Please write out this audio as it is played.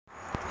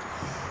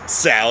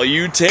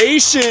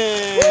Salutations!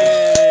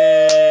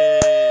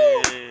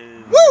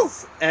 Woo!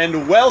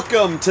 And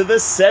welcome to the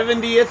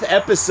 70th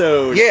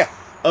episode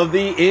of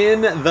the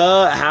In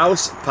the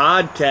House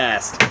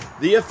podcast,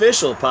 the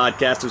official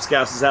podcast of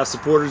Scouts' House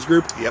Supporters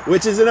Group,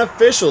 which is an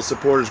official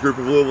supporters group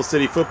of Louisville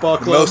City Football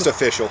Club. The most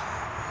official.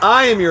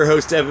 I am your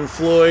host, Evan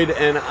Floyd,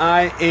 and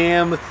I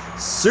am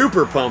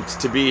super pumped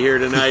to be here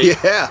tonight.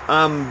 Yeah.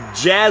 I'm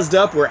jazzed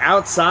up. We're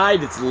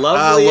outside. It's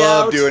lovely out.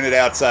 I love doing it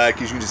outside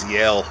because you can just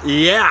yell.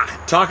 Yeah.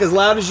 Talk as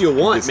loud as you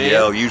want, just man.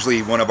 Yell.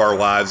 Usually one of our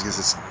wives gives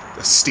us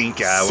a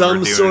stink eye when Some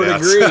we're doing sort it of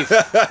outside. grief.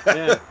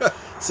 Yeah.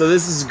 So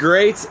this is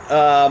great.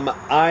 I'm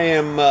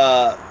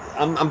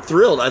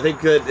thrilled. I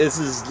think that this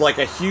is like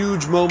a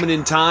huge moment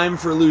in time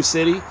for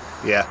LouCity.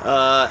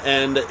 Yeah.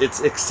 And it's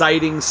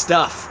exciting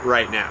stuff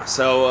right now.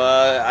 So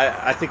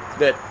I think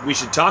that we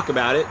should talk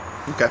about it.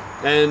 Okay.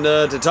 And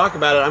to talk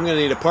about it, I'm going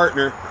to need a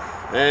partner.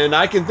 And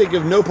I can think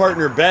of no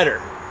partner better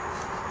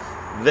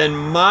than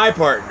my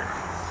partner,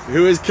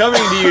 who is coming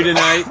to you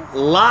tonight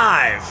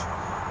live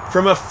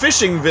from a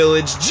fishing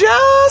village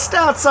just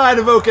outside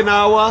of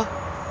Okinawa.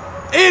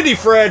 Andy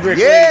Frederick,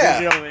 ladies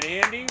and gentlemen.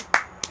 Andy,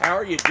 how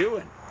are you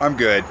doing? I'm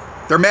good.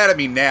 They're mad at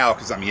me now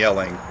because I'm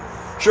yelling.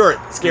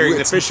 Sure, scaring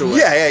the fish away.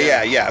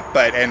 Yeah.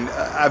 But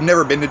I've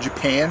never been to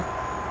Japan,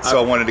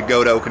 so I wanted to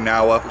go to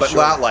Okinawa, but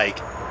not like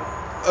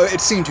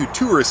it seemed too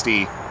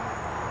touristy.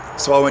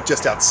 So I went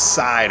just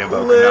outside of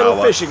Okinawa,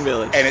 little fishing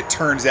village, and it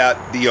turns out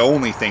the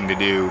only thing to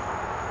do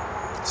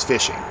is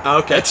fishing.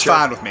 Okay, it's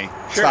fine with me.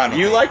 It's fine with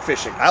me. You like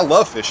fishing? I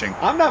love fishing.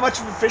 I'm not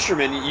much of a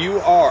fisherman. You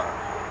are.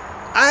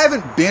 I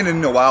haven't been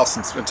in a while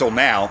until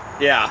now.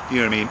 Yeah. You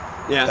know what I mean?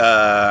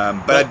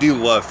 Yeah. But I do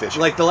love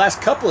fishing. Like the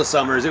last couple of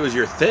summers, it was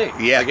your thing.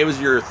 Yeah. Like it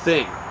was your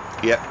thing.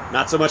 Yep.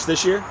 Not so much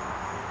this year?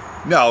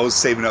 No, I was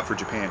saving up for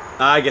Japan.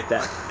 I get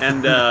that.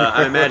 And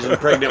I imagine a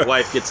pregnant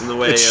wife gets in the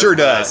way. It sure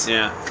does.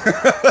 Yeah.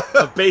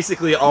 Of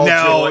basically all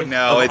joy.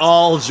 It's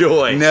all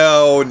joy.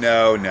 No.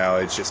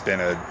 It's just been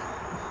a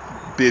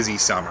busy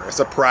summer. A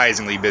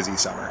surprisingly busy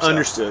summer. So.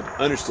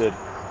 Understood.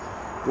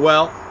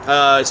 Well,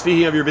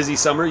 speaking of your busy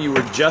summer, you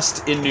were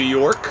just in New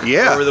York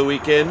over the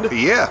weekend.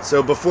 Yeah.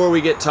 So before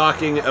we get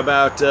talking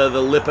about the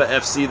Lipa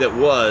FC that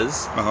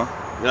was,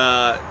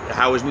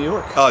 how was New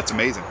York? Oh, it's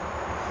amazing.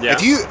 Yeah.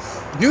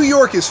 New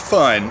York is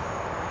fun.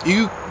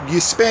 You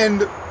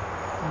spend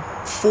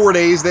 4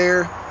 days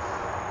there,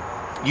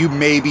 you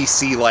maybe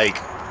see like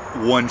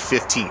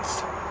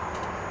 1/15th.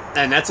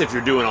 And that's if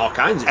you're doing all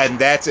kinds of shit. And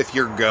that's if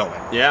you're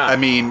going. Yeah. I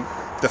mean,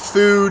 the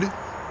food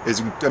is,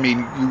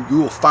 you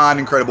will find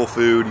incredible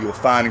food. You will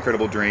find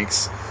incredible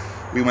drinks.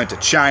 We went to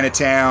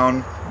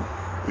Chinatown.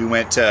 We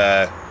went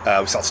to,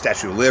 we saw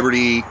Statue of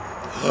Liberty.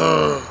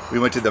 We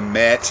went to the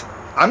Met.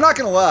 I'm not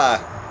going to lie.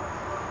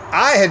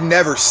 I had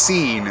never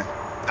seen,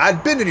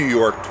 I'd been to New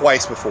York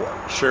twice before.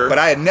 Sure. But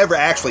I had never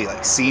actually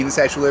seen the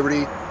Statue of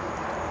Liberty.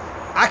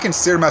 I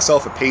consider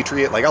myself a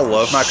patriot. Like, I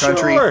love my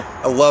country.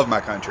 I love my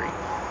country.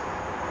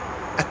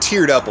 I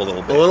teared up a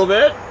little bit. A little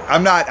bit?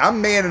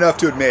 I'm man enough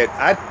to admit,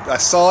 I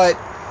saw it.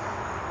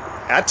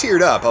 I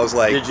teared up. I was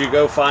like, did you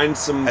go find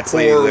some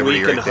poor,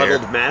 weak, and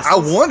huddled masses? I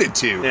wanted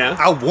to. Yeah.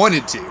 I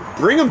wanted to.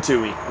 Bring them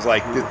to me. I was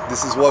like,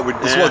 this is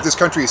what this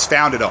country is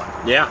founded on.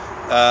 Yeah.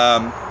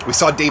 We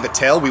saw Dave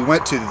Attell. We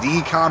went to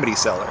the Comedy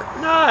Cellar.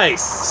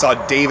 Nice. Saw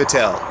Dave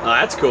Attell. Oh,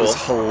 that's cool. It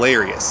was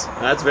hilarious.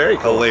 That's very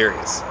cool.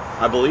 Hilarious.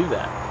 I believe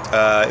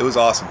that. It was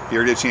awesome. If you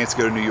ever get a chance to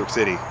go to New York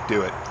City,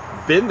 do it.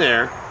 Been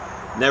there.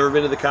 Never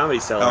been to the Comedy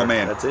Cellar. Oh,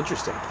 man. That's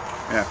interesting.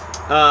 Yeah.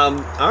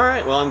 All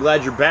right. Well, I'm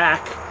glad you're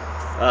back.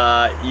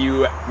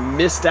 You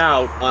missed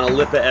out on a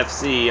Lipa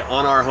FC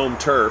on our home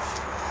turf.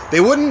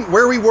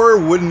 Where we were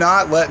would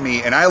not let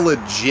me, and I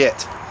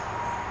legit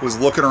was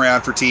looking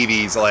around for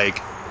TVs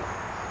like,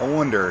 I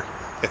wonder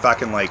if I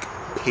can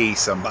pay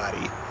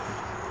somebody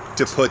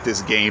to put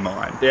this game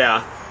on.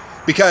 Yeah.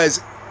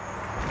 Because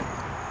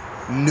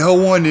no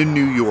one in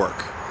New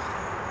York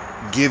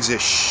gives a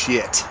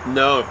shit.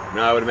 No,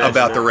 I would imagine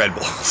about the Red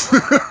Bulls.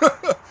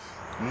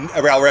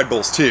 About Red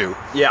Bulls too.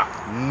 Yeah.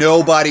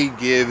 Nobody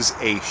gives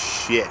a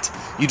shit.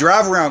 You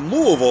drive around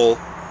Louisville,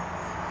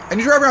 and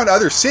you drive around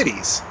other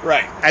cities.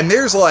 Right. And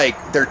there's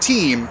their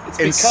team.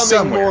 It's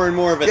becoming more and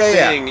more of a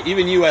thing. Yeah.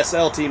 Even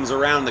USL teams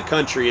around the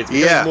country, it's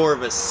becoming more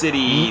of a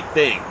city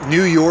thing.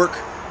 New York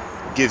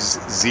gives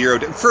zero.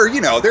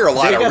 There are a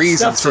lot of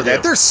reasons for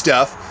that. There's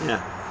stuff. Yeah.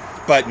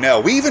 But no,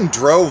 we even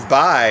drove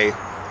by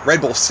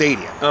Red Bull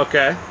Stadium.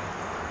 Okay.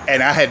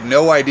 And I had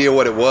no idea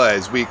what it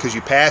was because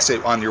you pass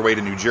it on your way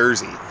to New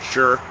Jersey.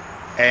 Sure.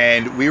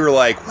 And we were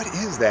like, what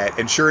is that?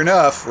 And sure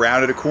enough,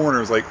 rounded a corner,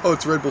 it was like, oh,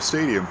 it's Red Bull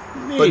Stadium.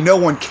 Neat. But no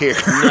one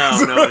cares.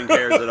 No one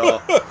cares at all.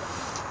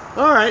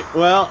 All right.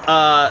 Well,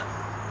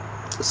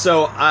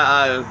 so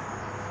I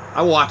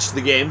watched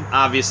the game,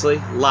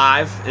 obviously,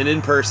 live and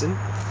in person.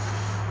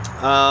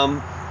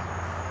 I'll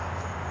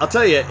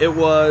tell you, it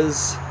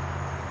was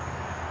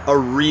a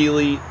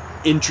really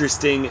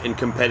interesting and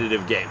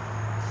competitive game.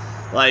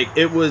 Like,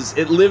 it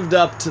lived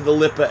up to the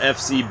Lipa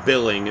FC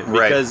billing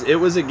because it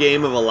was a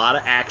game of a lot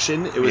of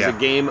action. It was a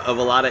game of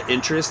a lot of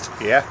interest.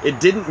 Yeah.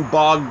 It didn't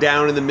bog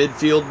down in the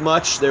midfield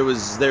much. There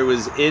was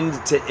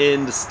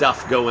end-to-end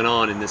stuff going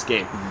on in this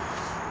game.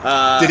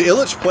 Did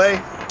Illich play?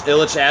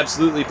 Illich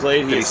absolutely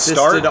played. He assisted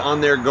start?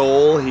 on their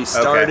goal. He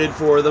started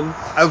for them.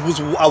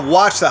 I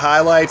watched the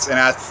highlights, and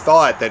I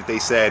thought that they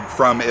said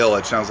from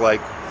Illich, and I was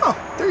like, oh,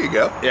 there you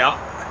go. Yeah.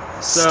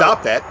 So,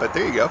 stop that, but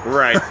there you go.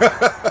 Right.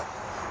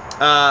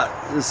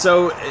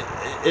 So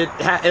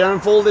it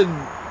unfolded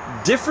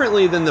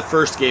differently than the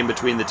first game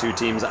between the two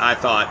teams, I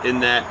thought, in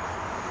that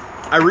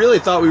I really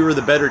thought we were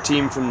the better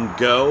team from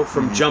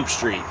Jump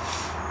Street.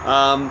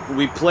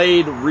 We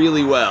played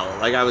really well.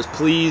 Like, I was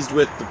pleased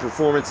with the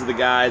performance of the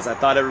guys. I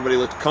thought everybody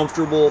looked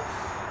comfortable.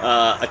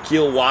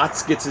 Akil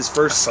Watts gets his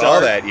first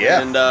start. I saw that,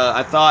 yeah. And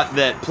I thought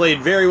that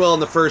played very well in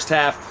the first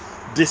half,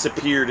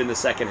 disappeared in the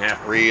second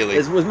half. Really?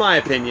 Was my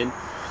opinion.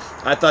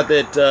 I thought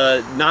that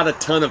not a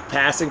ton of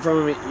passing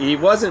from him. He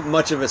wasn't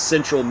much of a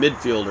central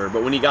midfielder,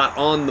 but when he got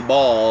on the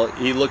ball,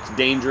 he looked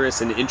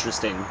dangerous and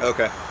interesting.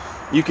 Okay.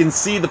 You can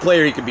see the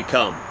player he could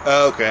become.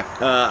 Okay.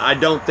 I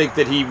don't think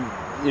that he,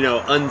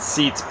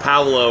 unseats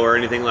Paulo or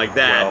anything like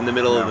that in the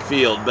middle of the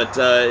field, but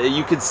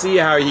you could see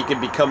how he could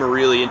become a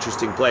really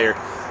interesting player.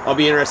 I'll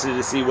be interested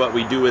to see what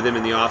we do with him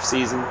in the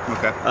offseason.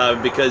 Okay.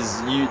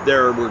 Because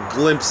there were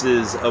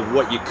glimpses of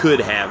what you could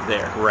have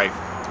there. Right.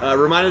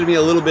 Reminded me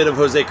a little bit of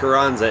Jose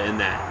Carranza in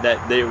that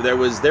there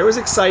was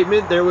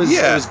excitement, there was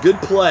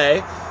good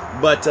play,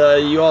 but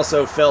you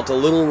also felt a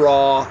little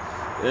raw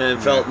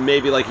and felt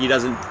maybe like he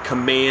doesn't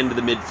command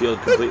the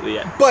midfield completely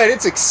yet. But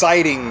it's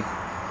exciting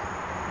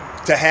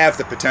to have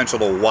the potential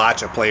to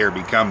watch a player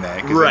become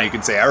that, because then you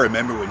can say, I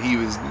remember when he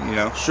was,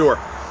 Sure.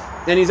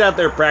 And he's out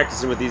there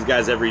practicing with these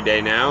guys every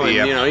day now,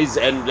 and he's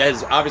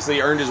has obviously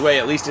earned his way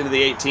at least into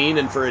the 18,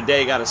 and for a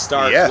day got a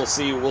start. Yeah.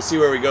 We'll see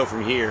where we go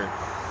from here.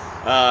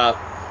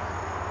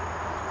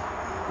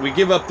 We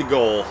give up the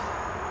goal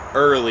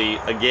early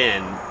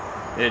again,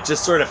 and it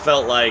just sort of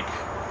felt like,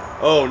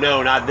 oh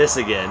no, not this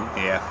again.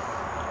 Yeah.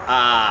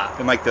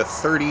 In like the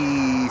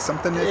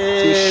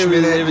 30-something-ish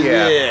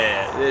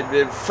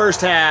minute?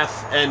 First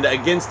half, and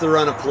against the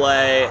run of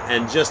play,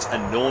 and just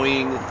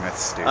annoying.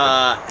 That's stupid.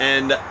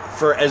 And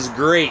for as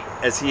great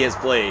as he has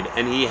played,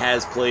 and he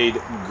has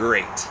played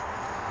great,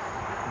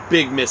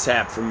 big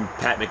mishap from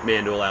Pat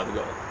McMahon to allow the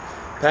goal.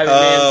 Pat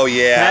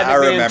McMahon I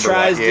remember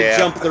tries to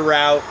jump the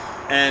route,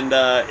 and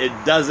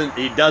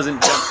he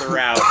doesn't jump the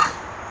route.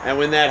 And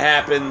when that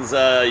happens,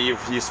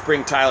 you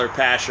spring Tyler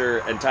Pasher,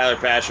 and Tyler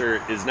Pasher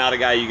is not a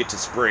guy you get to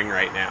spring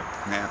right now.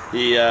 Yeah.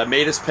 He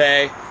made us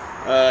pay.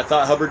 I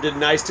thought Hubbard did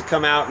nice to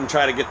come out and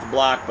try to get the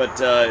block,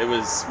 but it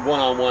was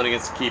one-on-one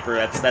against the keeper.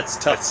 That's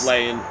tough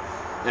playing.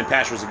 And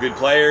Pasher's a good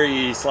player.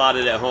 He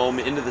slotted it home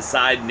into the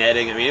side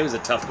netting. I mean, it was a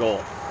tough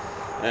goal.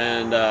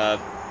 And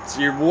so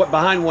you're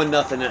behind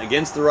 1-0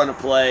 against the run of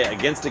play,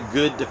 against a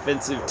good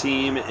defensive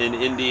team in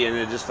Indy, and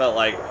it just felt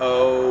like,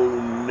 oh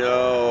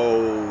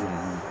no,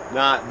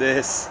 not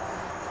this.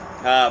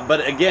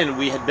 But again,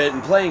 we had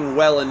been playing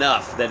well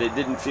enough that it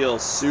didn't feel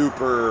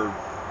super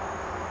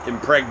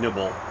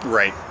impregnable.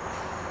 Right.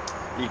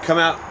 We come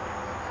out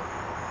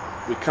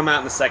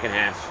in the second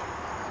half.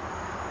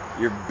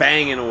 You're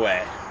banging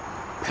away,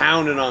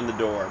 pounding on the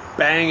door,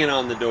 banging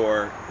on the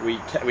door. We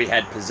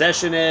had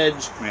possession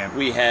edge. Yeah.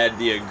 We had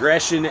the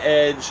aggression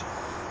edge.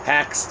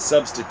 Hack's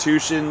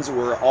substitutions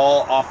were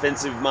all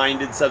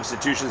offensive-minded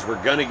substitutions.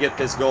 We're going to get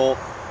this goal.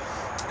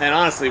 And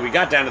honestly, we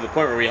got down to the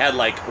point where we had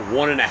like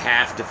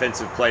 1.5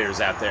 defensive players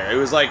out there. It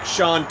was like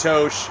Sean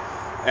Tosh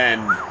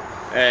and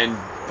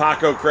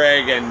Paco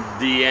Craig and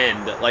the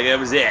end. Like, that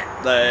was it.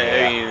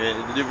 I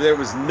mean, there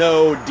was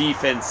no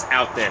defense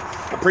out there.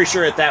 I'm pretty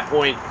sure at that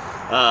point,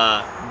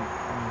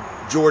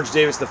 George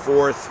Davis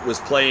IV was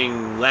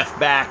playing left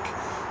back.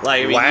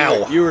 Like, I mean,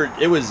 wow.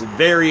 It was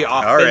very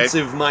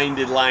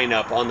offensive-minded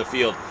lineup on the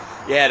field.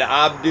 You had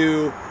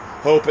Abdu,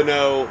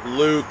 Hopino,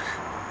 Luke,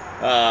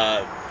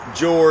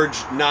 George,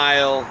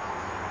 Niall,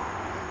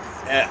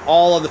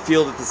 all on the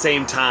field at the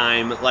same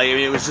time. Like, I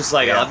mean, it was just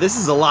like, oh, this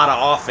is a lot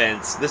of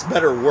offense. This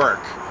better work.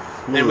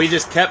 Oof. And we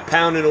just kept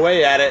pounding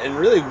away at it, and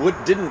really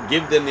didn't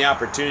give them the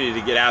opportunity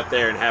to get out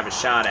there and have a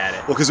shot at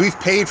it. Well, because we've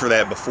paid for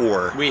that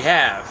before. We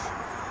have.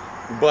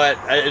 But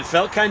it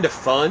felt kind of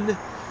fun.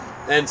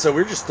 And so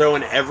we're just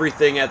throwing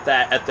everything at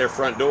their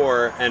front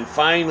door. And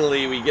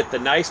finally, we get the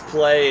nice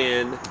play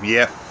in.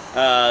 Yeah.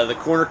 The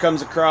corner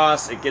comes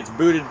across. It gets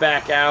booted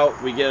back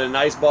out. We get a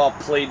nice ball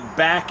played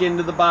back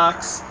into the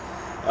box.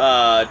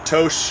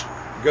 Tosh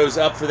goes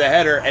up for the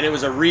header, and it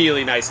was a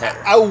really nice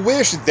header. I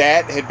wish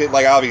that had been,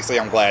 like, obviously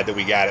I'm glad that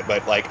we got it,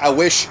 but, like, I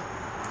wish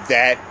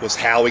that was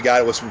how we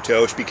got it, was from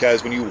Tosh,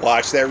 because when you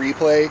watch that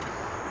replay,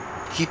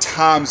 he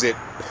times it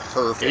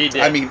perfect. He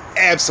did. I mean,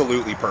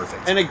 absolutely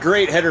perfect. And a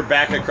great header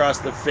back across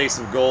the face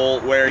of goal,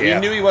 where he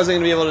knew he wasn't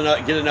going to be able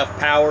to get enough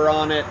power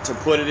on it to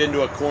put it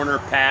into a corner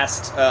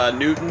past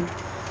Newton.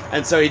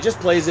 And so he just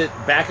plays it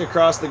back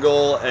across the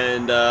goal,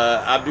 and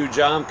Abdou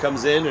Jam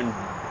comes in and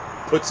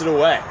puts it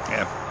away.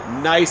 Yeah.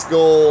 Nice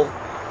goal,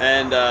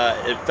 and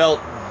it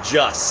felt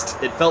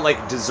just. It felt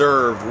like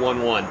deserved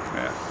 1-1.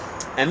 Yeah.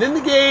 And then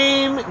the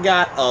game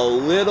got a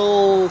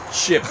little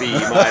chippy,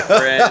 my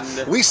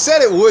friend. We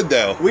said it would,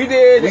 though. We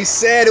did. We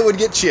said it would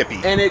get chippy.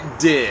 And it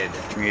did.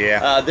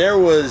 Yeah. There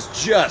was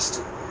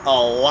just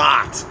a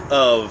lot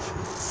of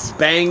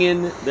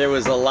banging. There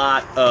was a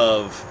lot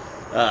of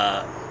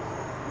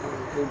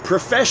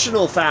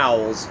professional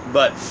fouls,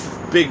 but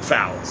big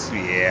fouls.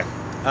 Yeah.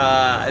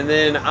 And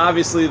then,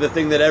 obviously, the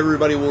thing that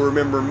everybody will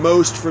remember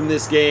most from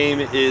this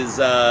game is,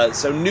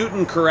 so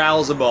Newton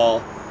corrals a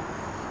ball,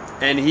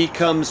 and he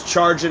comes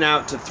charging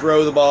out to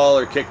throw the ball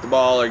or kick the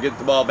ball or get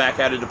the ball back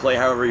out into play,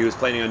 however he was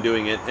planning on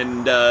doing it.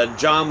 And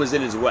John was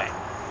in his way.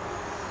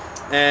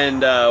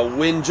 And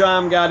when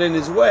John got in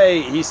his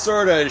way, he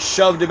sort of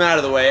shoved him out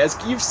of the way. As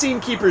you've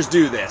seen keepers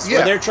do this. Yeah.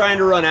 When they're trying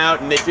to run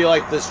out and they feel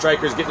like the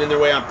striker's getting in their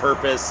way on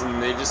purpose,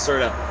 and they just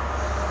sort of...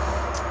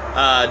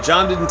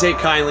 John didn't take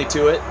kindly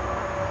to it.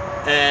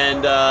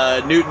 And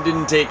Newton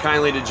didn't take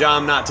kindly to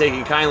John not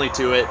taking kindly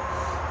to it.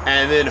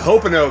 And then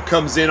Hopino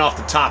comes in off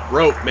the top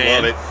rope,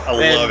 man. Love it. I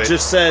love and it.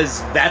 just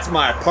says, that's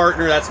my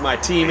partner, that's my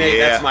teammate,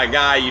 Yeah. that's my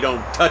guy. You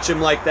don't touch him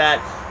like that.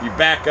 You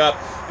back up.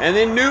 And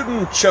then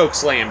Newton choke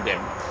slammed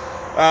him.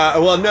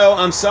 Well, no,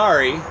 I'm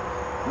sorry.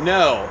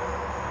 No.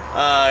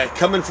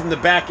 Coming from the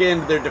back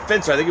end of their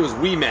defense, I think it was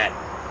Ouimet.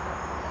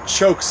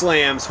 Choke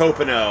slams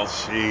Hopino.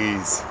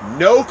 Jeez.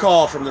 No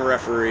call from the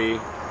referee.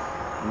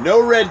 No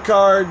red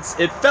cards.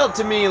 It felt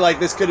to me like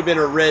this could have been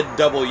a red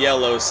double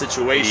yellow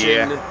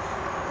situation. Yeah.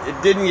 It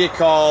didn't get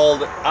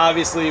called.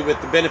 Obviously, with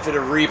the benefit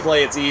of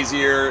replay, it's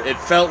easier. It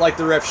felt like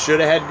the ref should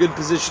have had good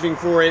positioning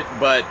for it,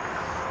 but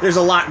there's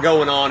a lot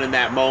going on in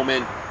that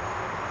moment.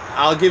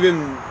 I'll give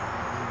him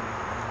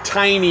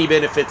tiny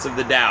benefits of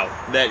the doubt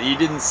that you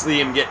didn't see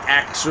him get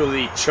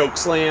actually choke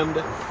slammed.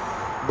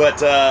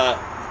 But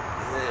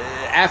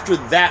after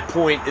that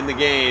point in the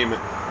game,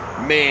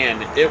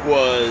 man, it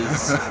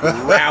was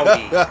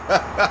rowdy.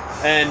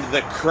 And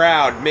the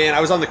crowd, man,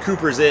 I was on the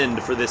Cooper's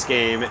end for this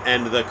game,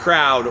 and the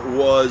crowd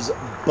was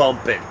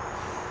bumping.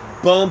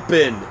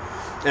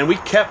 And we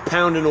kept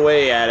pounding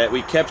away at it.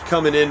 We kept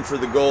coming in for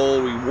the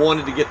goal. We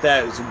wanted to get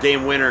that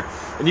game winner.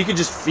 And you could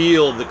just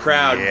feel the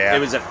crowd. Yeah. It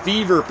was a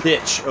fever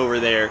pitch over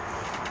there.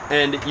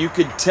 And you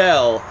could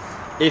tell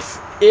if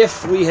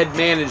we had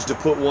managed to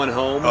put one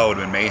home, Oh, it would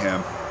have been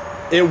mayhem.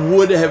 it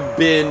would have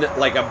been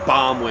like a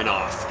bomb went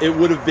off. It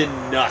would have been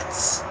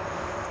nuts.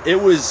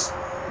 It was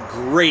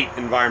great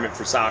environment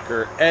for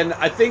soccer. And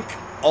I think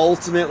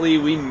ultimately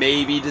we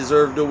maybe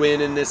deserved to win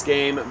in this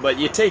game, but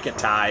you take a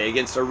tie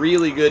against a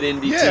really good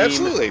Indy team. Yeah,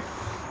 absolutely.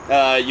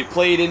 You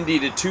played Indy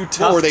to two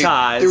tough What were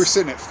ties. They were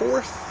sitting at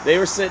fourth? They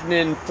were sitting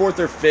in fourth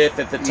or fifth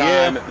at the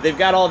time. Yeah. They've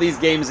got all these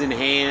games in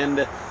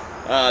hand.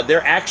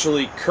 They're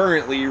actually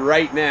currently,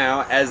 right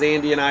now, as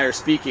Andy and I are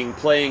speaking,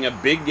 playing a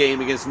big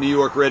game against New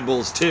York Red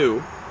Bulls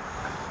 2.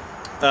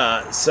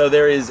 So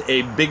there is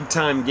a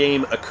big-time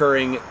game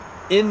occurring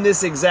in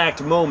this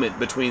exact moment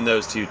between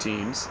those two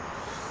teams.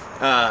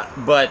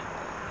 But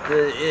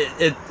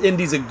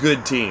Indy's a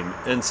good team.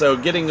 And so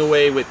getting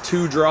away with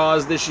 2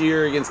 draws this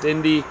year against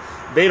Indy,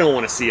 they don't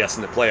want to see us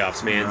in the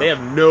playoffs, man. No. They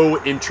have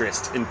no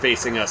interest in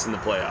facing us in the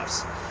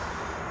playoffs.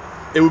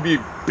 It would be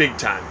big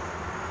time.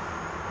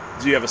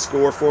 Do you have a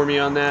score for me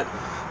on that?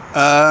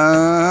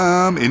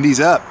 Indy's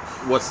up.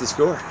 What's the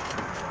score?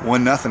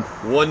 1-0.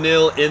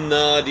 1-0 in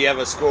the... Do you have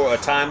a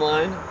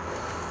timeline?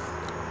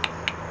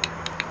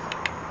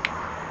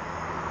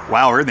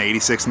 Wow, we're in the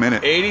 86th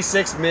minute.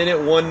 86th minute,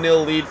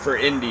 1-0 lead for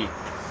Indy.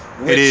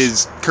 It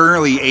is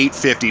currently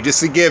 8:50. Just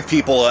to give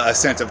people a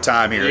sense of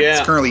time here, Yeah.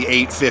 It's currently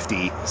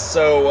 8:50.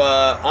 So,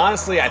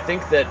 honestly, I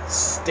think that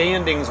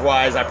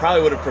standings-wise, I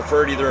probably would have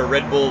preferred either a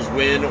Red Bulls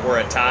win or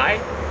a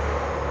tie.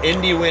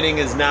 Indy winning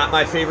is not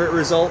my favorite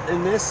result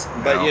in this,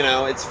 but, No. you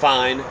know, it's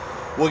fine.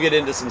 We'll get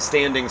into some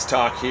standings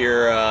talk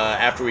here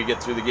after we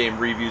get through the game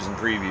reviews and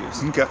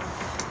previews. Okay.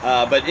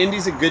 But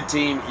Indy's a good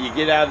team. You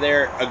get out of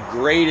there, a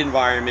great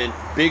environment,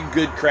 big,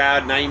 good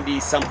crowd,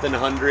 90-something,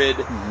 100.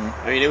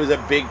 I mean, it was a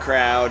big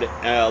crowd,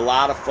 a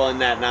lot of fun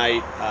that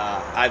night.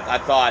 I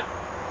thought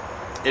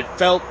it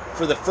felt,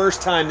 for the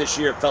first time this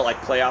year, it felt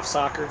like playoff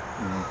soccer.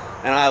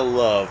 And I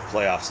love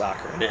playoff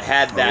soccer. And it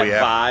had that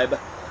vibe.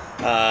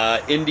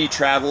 Indy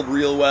traveled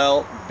real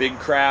well, big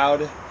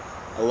crowd.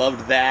 I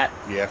loved that.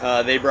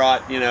 Yeah. They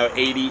brought,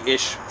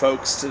 80-ish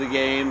folks to the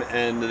game,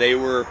 and they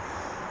were...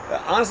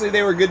 honestly,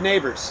 they were good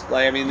neighbors.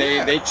 Like, I mean,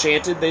 they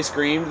chanted, they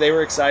screamed, they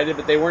were excited,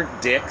 but they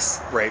weren't dicks.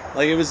 Right.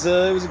 Like, it was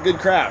a good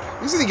crowd.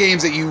 These are the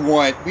games that you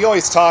want. We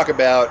always talk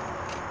about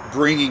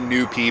bringing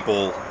new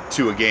people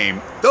to a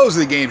game. Those are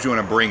the games you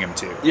want to bring them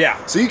to. Yeah.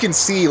 So you can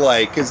see,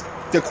 like, because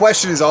the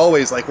question is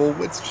always like, well,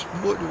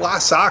 why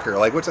soccer?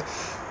 Like,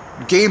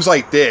 games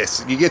like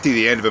this, you get to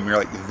the end of them, you're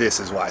like, this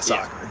is why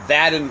soccer. Yeah.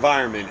 That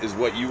environment is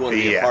what you want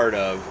to be a part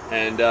of,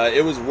 and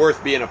it was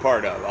worth being a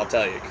part of. I'll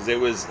tell you, because it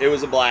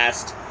was a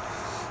blast.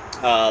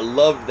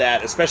 Loved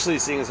that, especially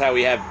seeing as how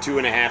we have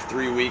 2.5,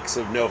 3 weeks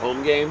of no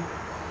home game.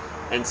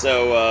 And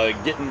so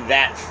getting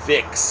that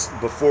fix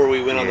before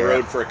we went on the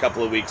road for a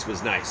couple of weeks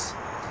was nice.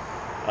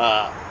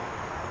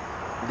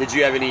 Did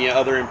you have any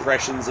other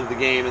impressions of the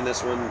game in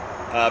this one?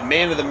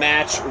 Man of the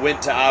match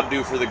went to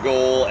Abdu for the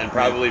goal and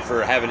probably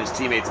for having his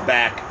teammates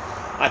back.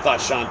 I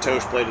thought Sean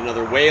Tosh played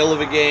another whale of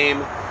a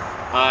game.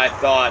 I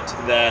thought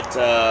that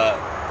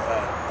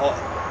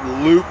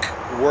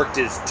Luke worked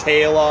his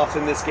tail off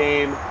in this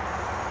game.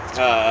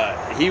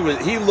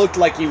 He looked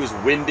like he was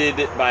winded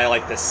by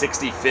like the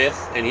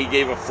 65th, and he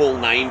gave a full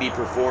 90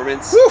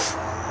 performance. Woof.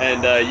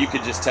 And you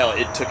could just tell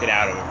it took it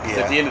out of him. 'Cause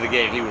at the end of the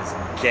game, he was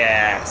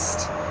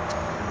gassed.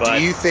 But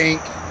do you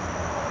think,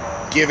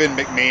 given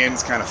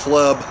McMahon's kind of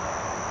flub,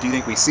 do you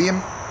think we see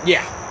him?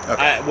 yeah.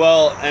 Okay.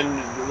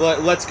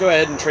 Let's go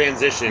ahead and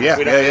transition. Yeah, If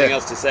we don't have anything yeah.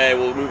 else to say,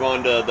 we'll move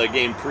on to the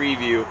game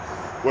preview,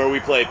 where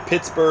we play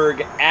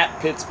Pittsburgh at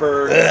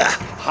Pittsburgh.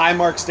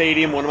 Highmark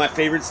Stadium, one of my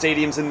favorite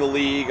stadiums in the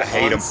league,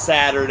 hate on 'em.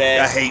 Saturday.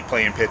 I hate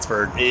playing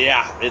Pittsburgh.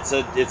 Yeah,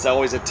 it's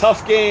always a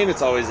tough game.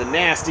 It's always a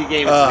nasty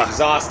game. It's an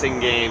exhausting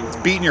game.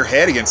 Beating your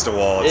head against a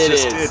wall. It's It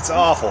just, is. it's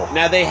awful.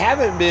 Now, they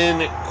haven't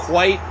been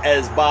quite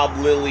as Bob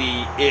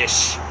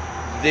Lilly-ish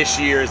this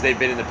year as they've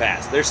been in the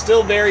past. They're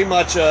still very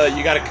much,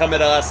 you got to come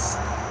at us.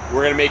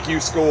 We're going to make you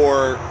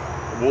score.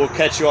 We'll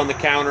catch you on the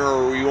counter,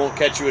 or we won't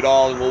catch you at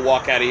all, and we'll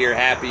walk out of here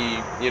happy,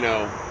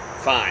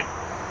 fine.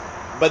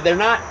 But they're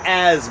not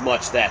as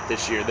much that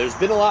this year. There's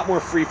been a lot more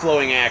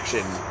free-flowing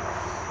action.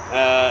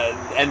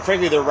 And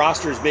frankly, their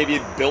roster's maybe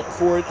built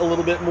for it a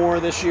little bit more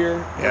this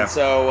year. Yeah. And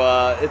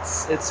so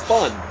it's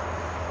fun.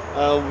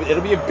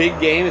 It'll be a big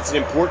game. It's an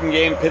important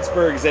game.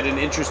 Pittsburgh's at an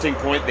interesting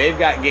point. They've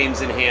got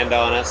games in hand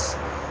on us,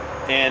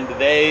 and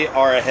they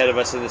are ahead of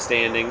us in the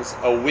standings.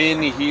 A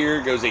win here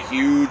goes a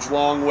huge,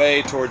 long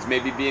way towards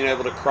maybe being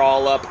able to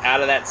crawl up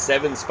out of that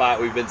 7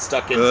 spot we've been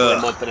stuck in for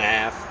a month and a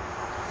half.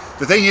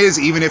 The thing is,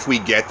 even if we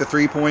get the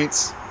 3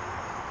 points,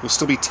 we'll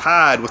still be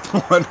tied with the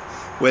one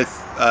with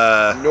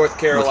North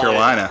Carolina. North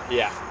Carolina.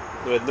 Yeah,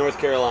 with North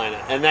Carolina.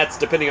 And that's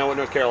depending on what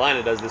North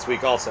Carolina does this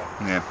week also.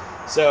 Yeah.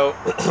 So,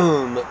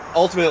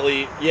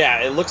 ultimately, yeah,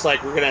 it looks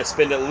like we're going to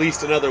spend at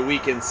least another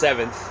week in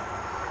 7th.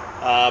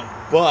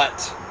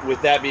 But,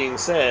 with that being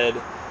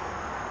said,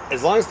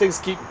 as long as things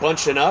keep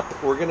bunching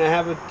up, we're going to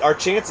have our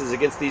chances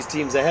against these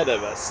teams ahead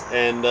of us.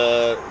 And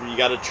you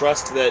got to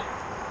trust that,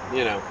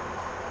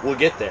 we'll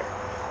get there.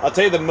 I'll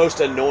tell you the most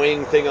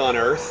annoying thing on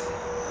earth.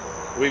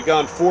 We've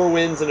gone 4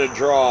 wins and a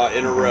draw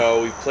in a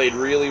row. We've played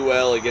really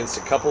well against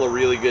a couple of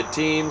really good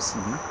teams.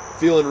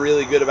 Feeling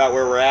really good about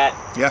where we're at.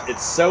 Yeah.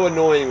 It's so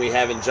annoying we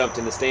haven't jumped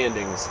in the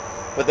standings.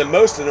 But the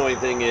most annoying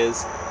thing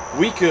is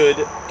we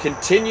could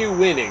continue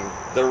winning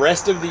the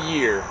rest of the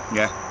year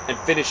Yeah. and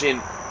finish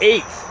in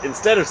 8th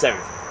instead of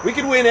 7th. We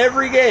could win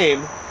every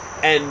game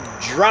and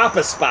drop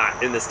a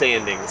spot in the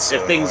standings So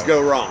if things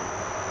annoying. go wrong.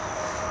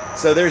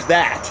 So there's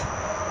that.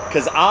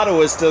 Because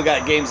Ottawa's still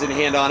got games in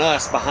hand on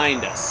us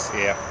behind us.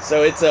 Yeah.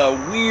 So it's a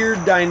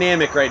weird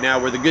dynamic right now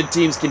where the good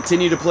teams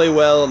continue to play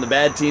well and the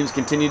bad teams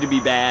continue to be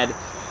bad.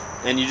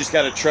 And you just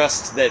got to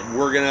trust that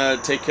we're going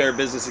to take care of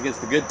business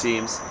against the good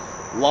teams.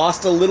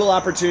 Lost a little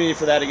opportunity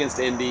for that against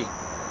Indy.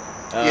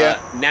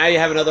 Yeah. Now you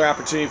have another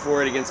opportunity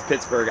for it against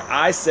Pittsburgh.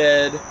 I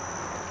said,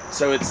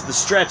 so it's the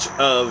stretch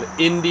of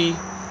Indy,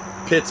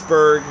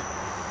 Pittsburgh,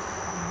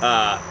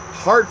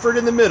 Hartford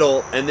in the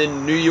middle, and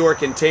then New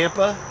York and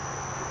Tampa.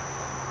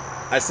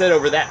 I said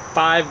over that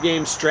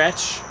 5-game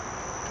stretch,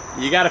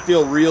 you got to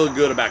feel real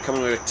good about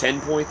coming away with 10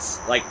 points.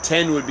 Like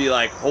 10 would be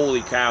like,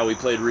 holy cow, we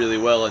played really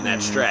well in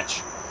that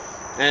stretch.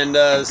 And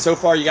so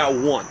far you got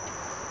 1.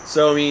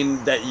 So, I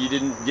mean, that you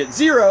didn't get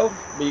 0,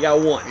 but you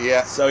got 1.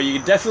 Yeah. So you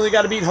definitely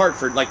got to beat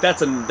Hartford. Like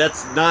that's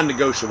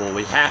non-negotiable.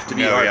 We have to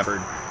beat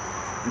Hartford.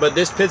 But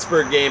this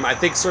Pittsburgh game, I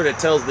think, sort of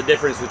tells the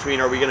difference between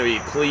are we going to be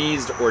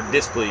pleased or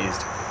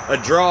displeased. A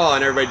draw,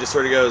 and everybody just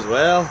sort of goes,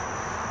 well,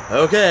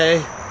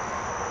 okay.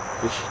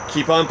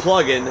 Keep on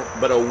plugging,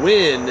 but a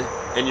win,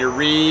 and you're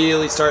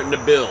really starting to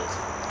build.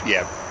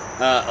 Yeah.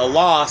 A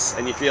loss,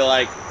 and you feel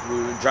like we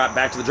drop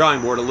back to the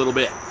drawing board a little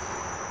bit.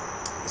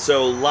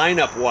 So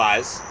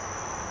lineup-wise,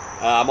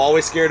 I'm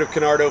always scared of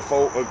Canardo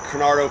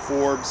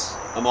Forbes.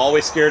 I'm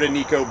always scared of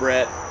Nico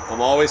Brett.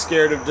 I'm always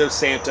scared of Dos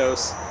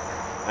Santos.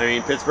 I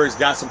mean, Pittsburgh's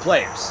got some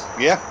players.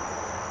 Yeah.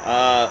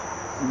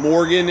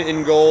 Morgan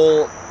in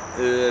goal,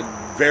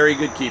 very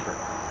good keeper.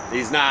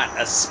 He's not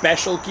a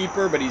special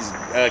keeper, but he's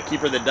a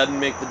keeper that doesn't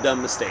make the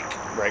dumb mistake.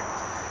 Right.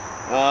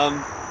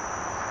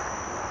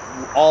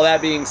 All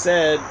that being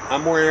said,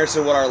 I'm more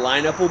interested in what our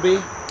lineup will be.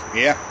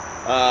 Yeah.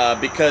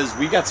 Because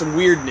we got some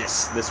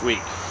weirdness this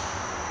week.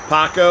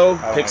 Paco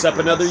picks up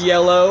another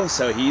yellow,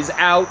 so he's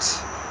out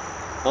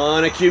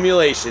on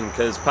accumulation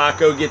because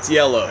Paco gets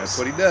yellows. That's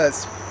what he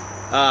does.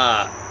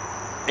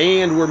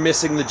 And we're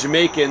missing the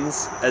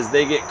Jamaicans as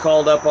they get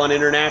called up on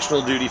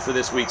international duty for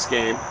this week's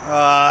game.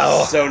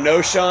 Oh. So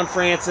no Sean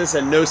Francis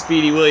and no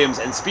Speedy Williams,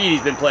 and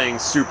Speedy's been playing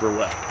super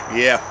well.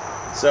 Yeah.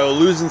 So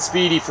losing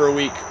Speedy for a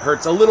week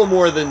hurts a little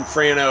more than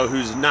Frano,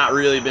 who's not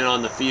really been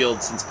on the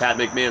field since Pat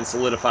McMahon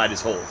solidified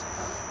his hold.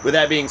 With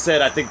that being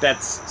said, I think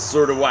that's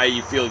sort of why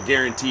you feel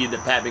guaranteed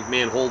that Pat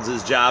McMahon holds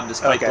his job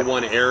despite the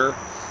one error.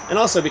 And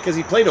also because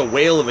he played a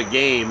whale of a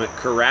game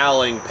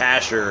corralling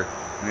Pasher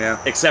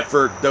Yeah. Except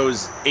for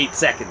those 8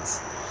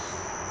 seconds.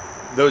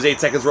 Those 8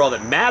 seconds were all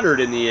that mattered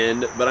in the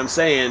end, but I'm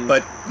saying...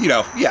 But,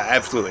 yeah,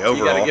 absolutely. Overall,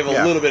 you got to give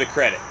a little bit of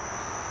credit.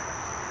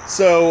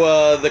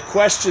 So the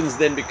questions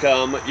then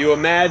become, you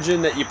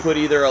imagine that you put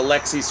either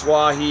Alexi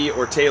Swahi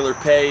or Taylor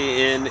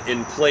Pay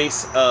in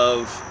place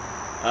of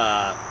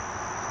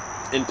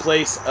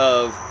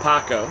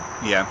Paco.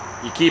 Yeah.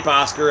 You keep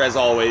Oscar as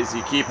always.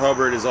 You keep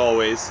Hubbard as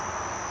always.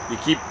 You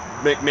keep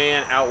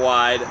McMahon out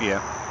wide.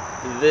 Yeah.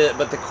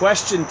 But the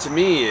question to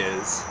me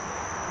is,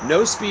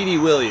 no Speedy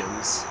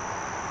Williams.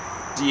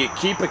 Do you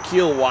keep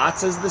Akil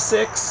Watts as the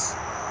 6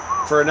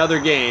 for another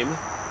game?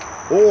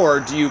 Or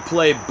do you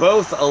play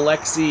both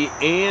Alexi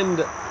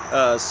and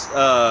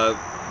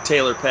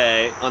Taylor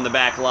Pay on the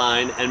back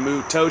line and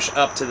move Tosh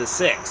up to the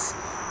 6,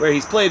 where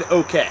he's played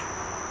okay?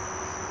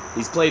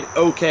 He's played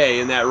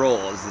okay in that role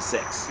as the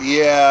 6.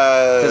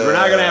 Yeah. Because we're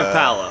not going to have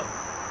Paolo.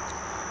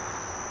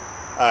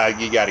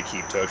 You got to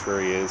keep Tosh where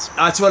he is.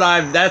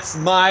 That's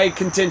my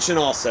contention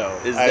also.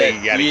 Is I that think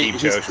you got to keep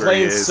Tosh where he is. He's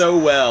playing so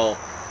well.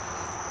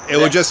 It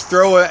would just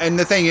throw and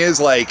the thing is,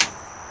 like,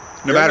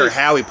 no matter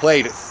how he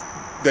played,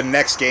 the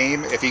next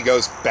game, if he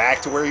goes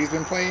back to where he's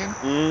been playing,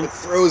 it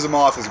throws him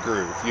off his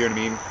groove. You know what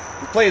I mean?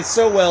 He's playing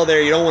so well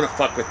there, you don't want to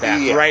fuck with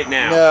that right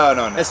now.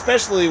 No.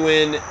 Especially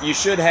when you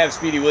should have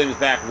Speedy Williams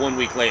back 1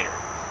 week later.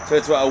 So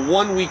it's a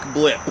 1 week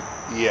blip.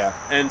 Yeah.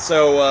 And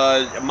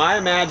so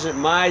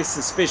my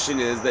suspicion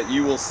is that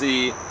you will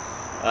see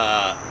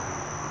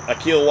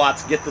Akil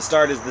Watts get the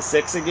start as the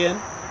 6 again.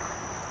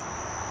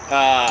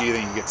 Do you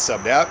think he gets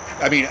subbed out?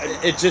 I mean,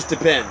 it just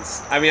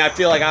depends. I mean, I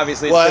feel like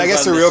obviously. Well, I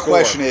guess the real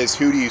question is,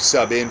 who do you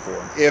sub in for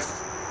him? If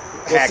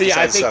Hack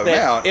decides to sub him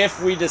out,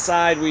 if we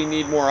decide we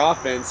need more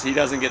offense, he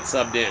doesn't get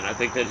subbed in. I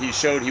think that he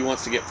showed he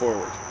wants to get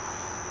forward.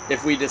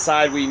 If we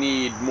decide we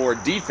need more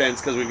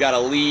defense because we've got a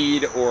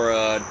lead or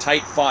a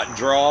tight-fought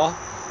draw,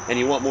 and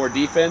you want more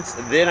defense,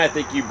 then I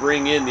think you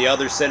bring in the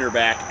other center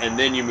back, and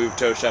then you move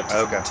Tosh up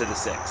to the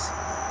 6.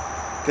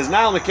 Because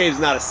Niall McCabe's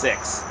not a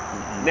 6.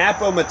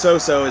 Napo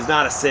Matoso is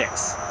not a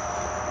 6.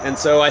 And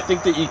so I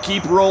think that you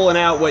keep rolling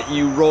out what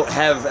you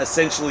have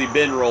essentially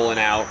been rolling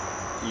out.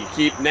 You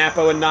keep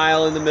Napo and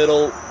Niall in the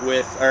middle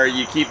or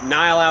you keep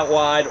Niall out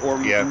wide or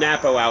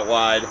Napo out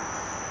wide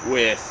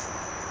with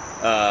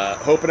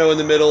Hopino in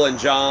the middle and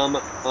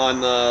Jom on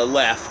the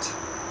left.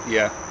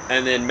 Yeah.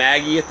 And then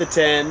Maggie at the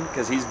 10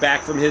 because he's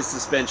back from his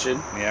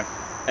suspension. Yeah.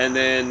 And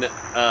then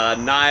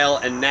Niall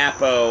and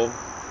Napo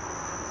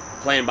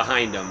playing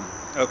behind him.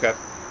 Okay.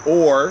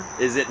 Or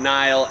is it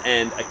Niall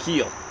and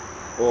Akil?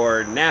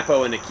 Or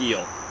Napo and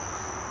Akil?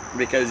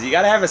 Because you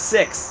got to have a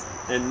 6,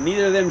 and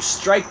neither of them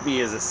strike me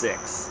as a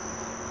 6.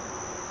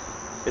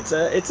 It's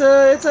a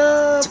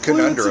fluid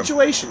conundrum.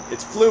 situation.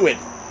 It's fluid.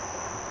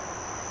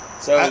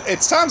 So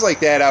it's times like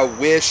that I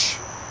wish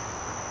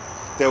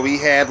that we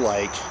had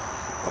like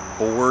a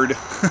board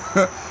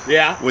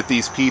with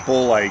these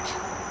people like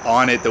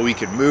on it that we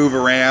could move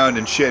around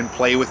and shit and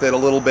play with it a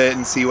little bit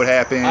and see what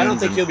happens. I don't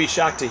think you'll be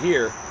shocked to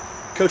hear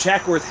Coach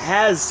Hackworth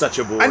has such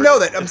a board. I know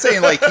that. I'm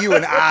saying, like, you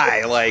and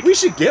I, like... We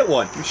should get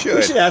one. We should.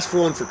 We should ask for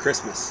one for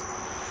Christmas.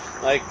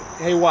 Like,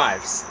 hey,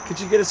 wives, could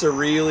you get us a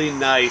really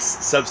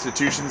nice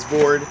substitutions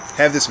board?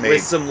 Have this made.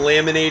 With some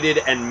laminated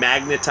and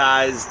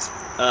magnetized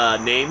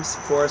names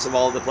for us of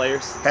all the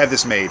players? Have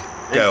this made.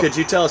 Go. And could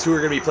you tell us who are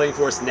going to be playing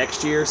for us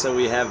next year so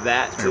we have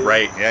that, too?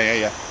 Right.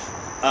 Yeah.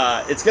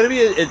 It's going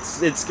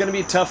to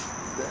be tough.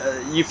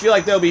 You feel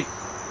like there'll be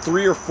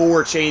 3 or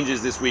 4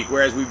 changes this week,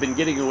 whereas we've been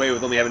getting away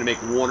with only having to make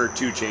 1 or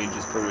 2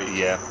 changes per week.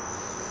 Yeah.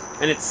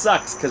 And it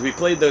sucks because we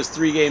played those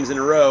 3 games in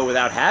a row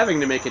without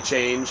having to make a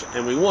change,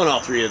 and we won all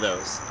 3 of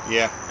those.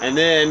 Yeah. And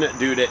then,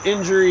 due to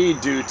injury,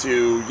 due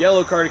to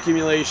yellow card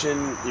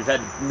accumulation, you've had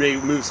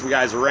to move some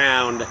guys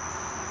around.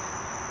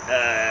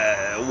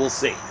 We'll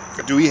see.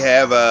 Do we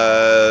have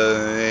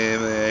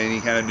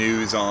any kind of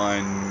news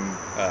on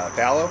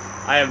Paolo?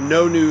 I have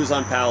no news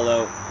on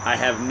Paolo. I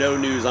have no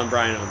news on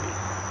Brian Obi.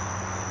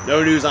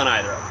 No news on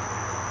either of them.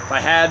 If I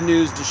had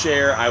news to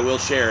share, I will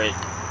share it.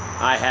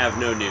 I have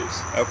no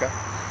news. Okay.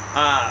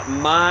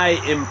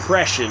 My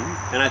impression,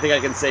 and I think I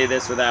can say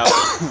this without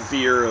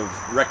fear of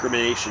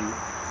recrimination,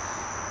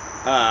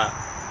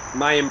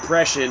 my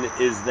impression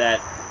is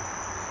that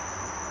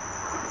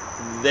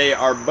they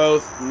are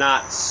both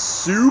not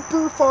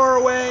super far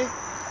away,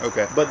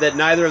 okay, but that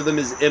neither of them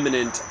is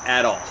imminent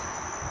at all.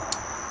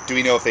 Do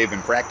we know if they've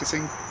been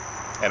practicing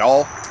at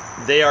all?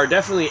 They are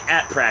definitely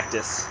at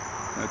practice.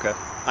 Okay.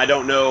 I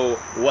don't know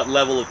what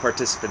level of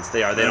participants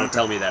they are. They don't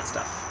tell me that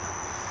stuff.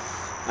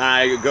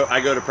 I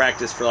go to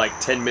practice for like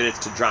 10 minutes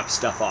to drop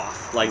stuff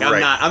off. Like I'm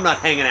not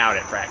hanging out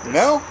at practice.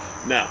 No?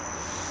 No.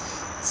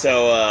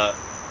 So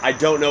I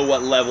don't know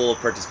what level of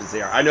participants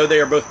they are. I know they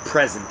are both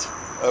present.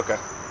 Okay.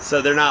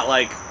 So they're not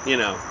like, in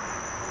a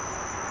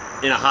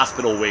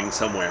hospital wing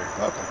somewhere.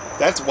 Okay.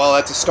 That's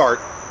a start.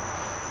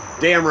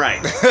 Damn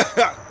right.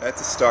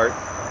 That's a start.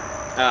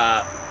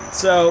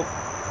 So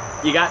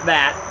you got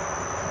that.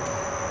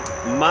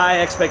 My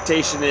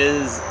expectation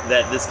is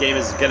that this game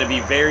is going to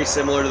be very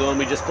similar to the one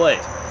we just played.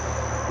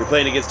 You're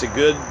playing against a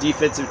good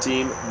defensive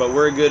team, but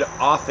we're a good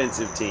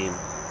offensive team.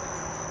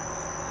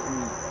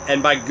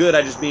 And by good,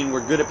 I just mean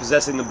we're good at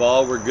possessing the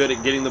ball. We're good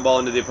at getting the ball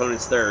into the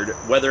opponent's third.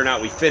 Whether or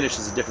not we finish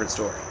is a different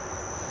story.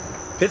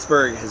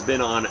 Pittsburgh has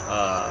been on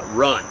a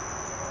run.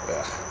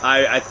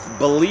 I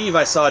believe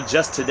I saw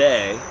just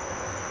today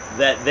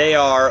that they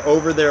are,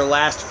 over their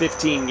last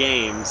 15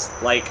 games,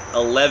 like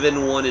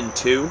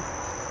 11-1-2.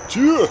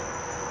 Yeah.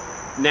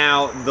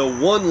 Now, the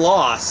one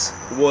loss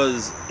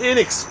was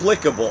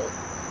inexplicable.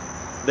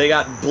 They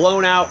got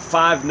blown out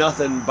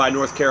 5-0 by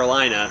North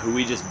Carolina, who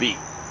we just beat.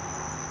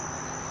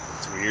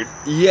 It's weird.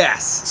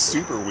 Yes. It's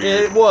super weird.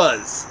 It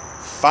was.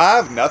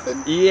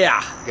 5-0?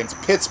 Yeah.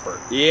 Against Pittsburgh.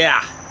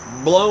 Yeah.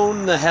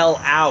 Blown the hell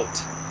out.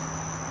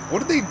 What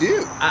did they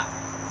do?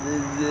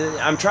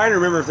 I'm trying to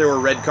remember if there were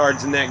red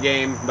cards in that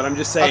game, but I'm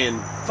just saying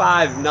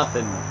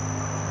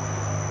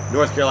 5-0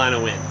 North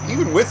Carolina win.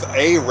 Even with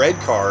a red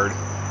card,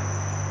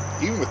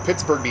 even with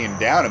Pittsburgh being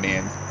down a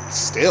man,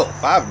 still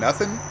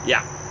 5-0?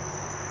 Yeah.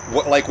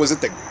 What, like, was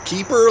it the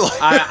keeper?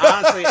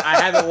 Honestly, I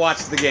haven't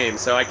watched the game,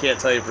 so I can't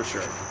tell you for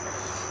sure.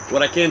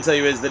 What I can tell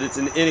you is that it's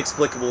an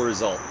inexplicable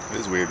result. It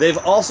is weird. They've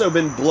also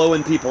been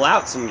blowing people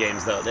out some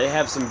games, though. They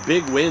have some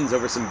big wins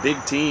over some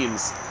big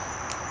teams.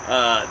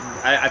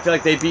 I feel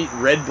like they beat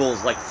Red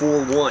Bulls like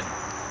 4-1.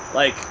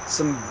 Like,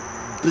 some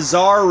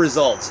bizarre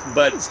results,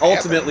 but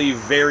ultimately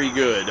very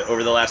good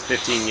over the last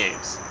 15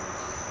 games.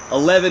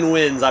 11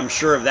 wins, I'm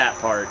sure of that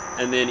part,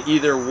 and then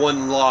either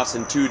 1 loss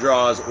and 2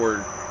 draws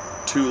or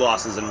 2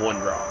 losses and 1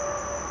 draw.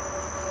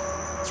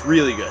 It's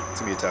really good.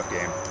 It's going to be a tough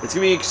game.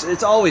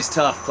 It's always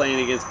tough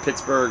playing against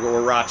Pittsburgh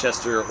or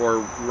Rochester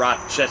or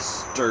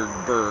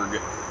Rochesterburg.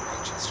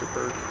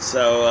 Rochesterburg.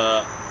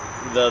 So,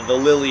 the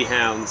Lily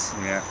Hounds.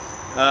 Yeah.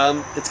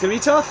 It's going to be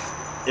tough.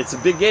 It's a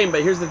big game,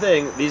 but here's the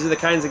thing. These are the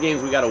kinds of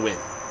games we got to win.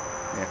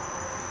 Yeah.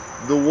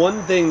 The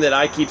one thing that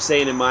I keep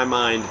saying in my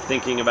mind,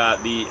 thinking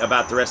about the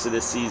rest of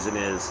this season,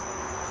 is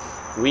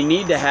we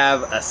need to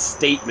have a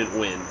statement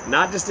win.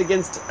 Not just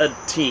against a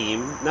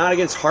team, not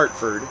against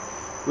Hartford.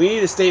 We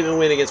need a statement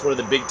win against one of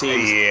the big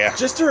teams. Yeah.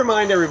 Just to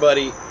remind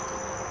everybody,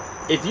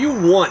 if you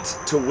want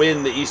to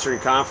win the Eastern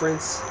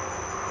Conference,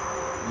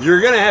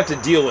 you're going to have to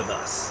deal with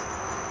us.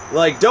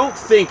 Like, don't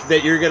think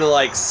that you're going to,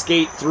 like,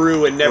 skate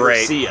through and never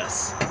see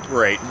us.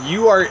 Right.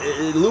 You are,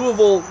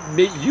 Louisville,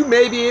 you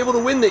may be able to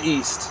win the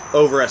East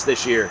over us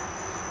this year,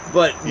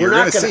 but You're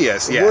going to see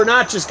us, yeah. We're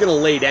not just going to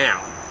lay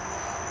down.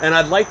 And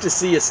I'd like to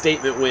see a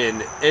statement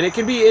win, and it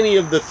can be any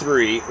of the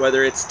 3,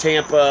 whether it's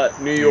Tampa,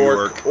 New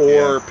York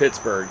or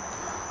Pittsburgh.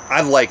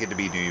 I'd like it to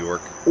be New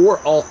York. Or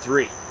all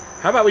 3.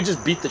 How about we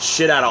just beat the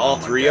shit out of all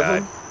 3 of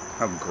them?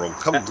 How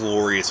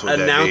glorious would that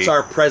be? Announce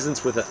our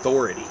presence with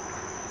authority.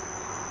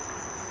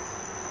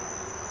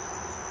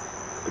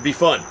 It'd be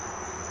fun.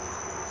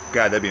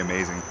 God, that'd be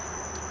amazing.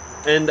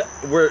 And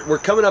we're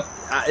coming up.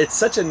 It's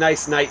such a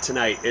nice night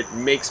tonight. It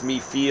makes me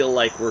feel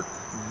like we're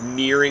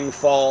nearing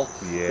fall.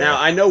 Yeah. Now,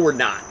 I know we're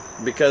not,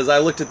 because I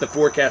looked at the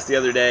forecast the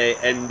other day,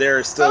 and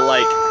they're still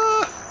like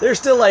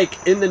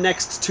in the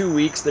next 2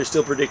 weeks, they're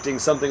still predicting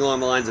something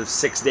along the lines of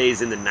 6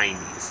 days in the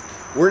 90s.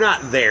 We're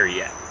not there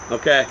yet,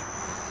 okay?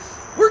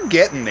 We're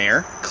getting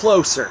there.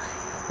 Closer.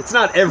 It's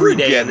not every We're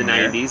day in the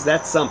getting there. 90s.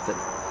 That's something.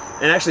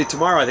 And actually,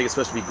 tomorrow I think it's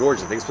supposed to be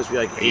gorgeous. I think it's supposed to be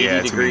like 80 it's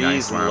gonna be degrees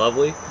nice and tomorrow.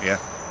 lovely. Yeah.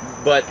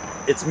 But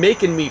it's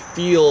making me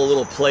feel a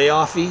little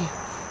playoffy.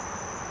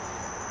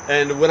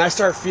 And when I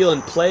start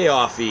feeling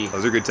playoffy,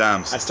 Those are good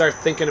times. I start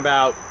thinking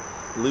about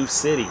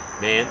LouCity,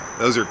 man.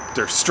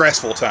 They're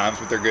stressful times,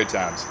 but they're good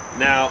times.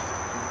 Now,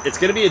 it's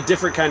going to be a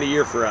different kind of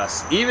year for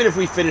us. Even if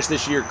we finish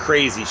this year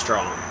crazy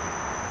strong.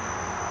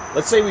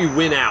 Let's say we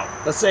win out.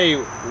 Let's say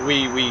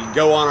we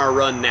go on our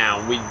run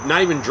now. We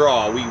not even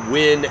draw. We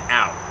win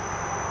out.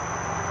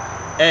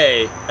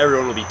 A,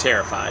 everyone will be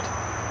terrified.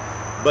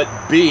 But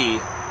B,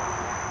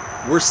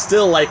 we're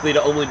still likely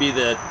to only be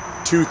the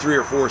 2, 3,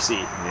 or 4 seed.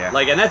 Yeah.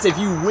 Like, and that's if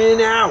you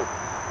win out.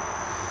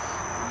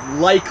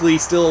 Likely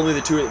still only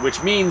the 2,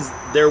 which means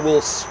there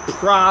will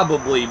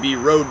probably be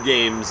road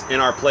games in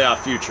our playoff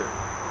future.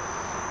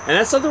 And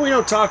that's something we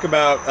don't talk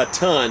about a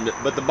ton,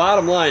 but the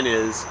bottom line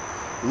is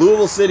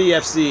Louisville City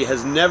FC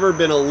has never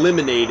been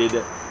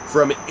eliminated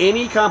from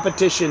any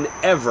competition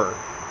ever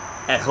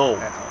at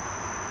home.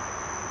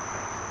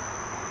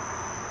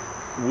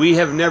 We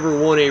have never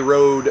won a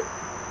road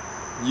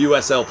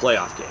USL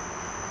playoff game.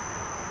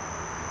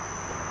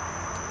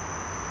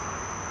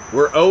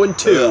 We're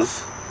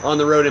 0-2 on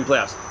the road in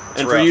playoffs.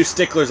 And for rough. you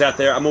sticklers out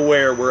there, I'm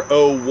aware we're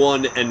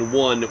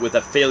 0-1-1 with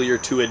a failure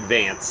to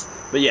advance.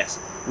 But yes,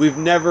 we've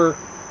never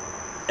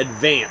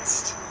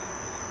advanced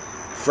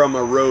from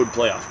a road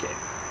playoff game.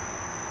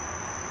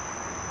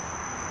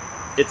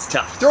 It's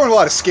tough. Throwing a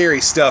lot of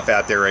scary stuff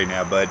out there right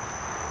now, bud.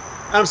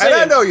 I'm saying,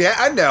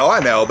 I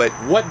know, but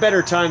what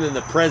better time than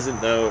the present,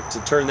 though, to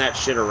turn that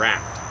shit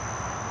around?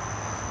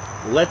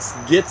 Let's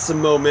get some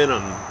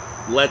momentum.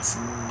 Let's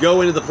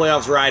go into the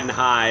playoffs riding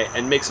high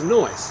and make some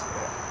noise.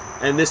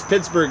 And this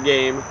Pittsburgh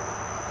game,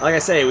 like I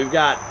say, we've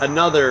got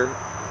another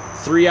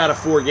 3 out of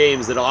 4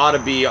 games that ought to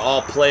be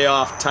all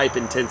playoff type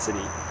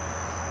intensity.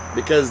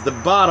 because the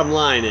bottom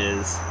line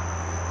is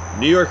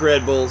New York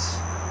Red Bulls,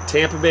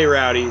 Tampa Bay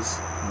Rowdies,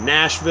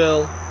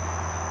 Nashville,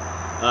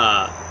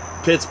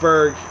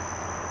 Pittsburgh,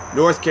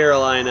 North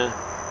Carolina,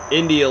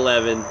 Indy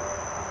 11,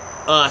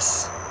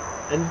 us,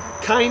 and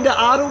kinda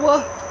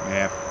Ottawa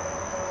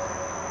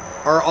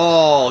are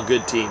all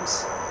good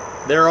teams.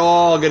 They're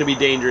all going to be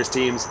dangerous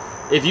teams.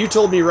 If you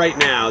told me right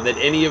now that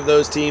any of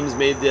those teams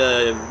made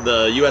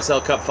the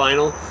USL Cup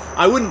final,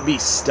 I wouldn't be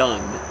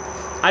stunned.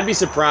 I'd be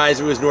surprised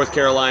if it was North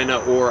Carolina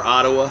or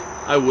Ottawa.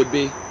 I would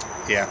be.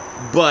 Yeah.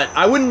 But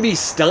I wouldn't be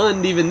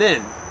stunned even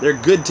then. They're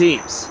good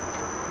teams.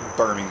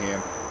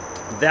 Birmingham.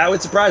 That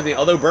would surprise me.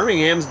 Although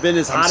Birmingham's been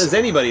as hot as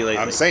anybody lately.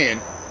 I'm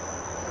saying,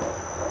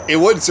 it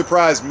wouldn't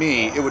surprise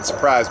me. It would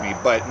surprise me,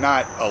 but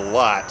not a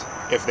lot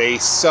if they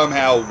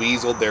somehow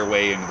weaseled their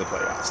way into the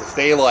playoffs. If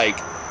they,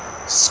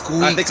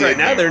 squeaked I think right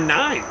now they're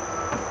 9.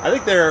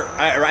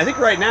 I think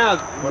right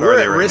now we're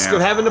at risk of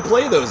having to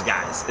play those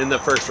guys in the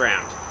first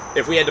round.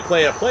 If we had to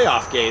play a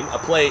playoff game, a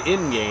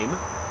play-in game.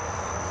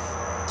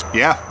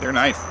 Yeah, they're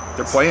 9th.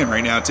 They're playing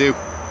right now, too.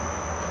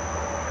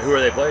 Who are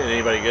they playing?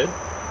 Anybody good?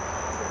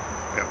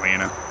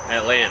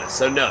 Atlanta.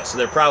 So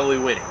they're probably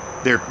winning.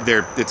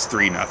 It's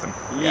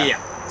 3-0.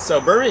 Yeah.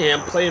 So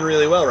Birmingham playing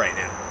really well right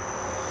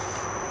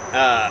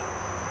now.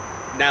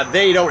 Now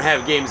they don't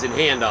have games in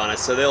hand on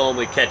us, so they'll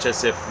only catch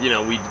us if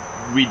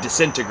we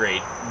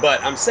disintegrate.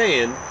 But I'm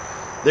saying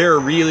there are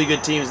really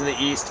good teams in the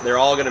East. They're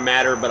all going to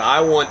matter. But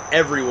I want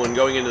everyone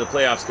going into the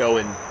playoffs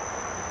going,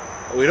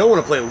 we don't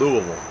want to play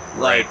Louisville.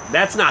 Right.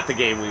 That's not the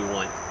game we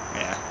want.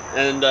 Yeah.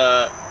 And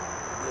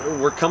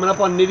we're coming up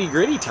on nitty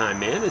gritty time,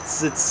 man.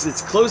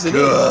 It's closing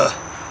in.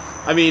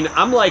 I mean,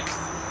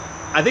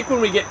 I think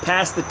when we get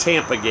past the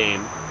Tampa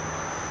game,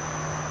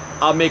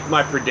 I'll make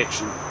my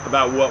prediction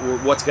about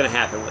what's going to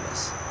happen with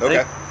us.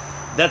 Okay.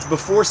 That's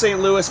before St.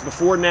 Louis,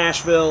 before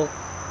Nashville,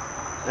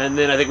 and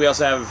then I think we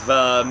also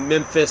have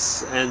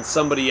Memphis and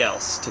somebody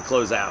else to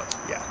close out.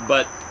 Yeah.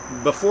 But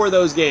before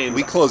those games,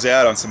 we close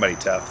out on somebody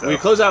tough, though. We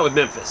close out with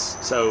Memphis,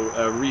 so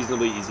a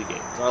reasonably easy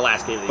game. It's our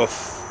last game of the year.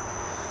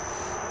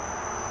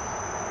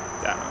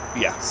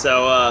 Yeah.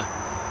 So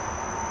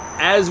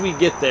as we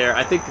get there,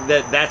 I think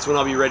that's when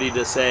I'll be ready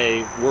to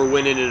say we're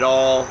winning it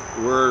all.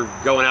 We're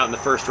going out in the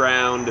first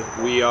round.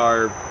 We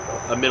are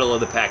a middle of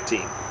the pack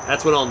team.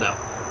 That's when I'll know.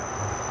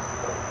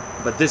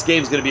 But this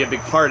game's going to be a big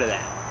part of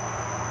that.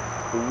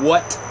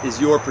 What is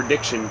your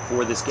prediction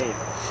for this game?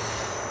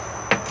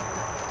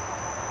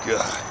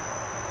 God.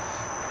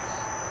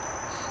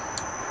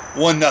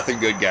 1-0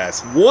 good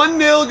guys.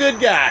 1-0 good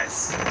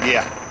guys.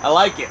 Yeah. I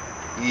like it.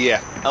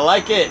 Yeah. I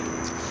like it.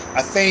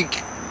 I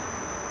think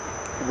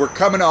we're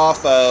coming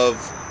off of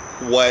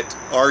what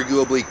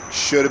arguably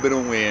should have been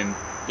a win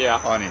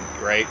on Indy,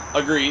 right?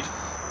 Agreed.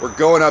 We're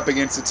going up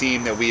against a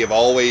team that we have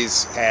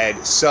always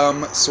had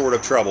some sort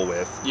of trouble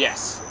with.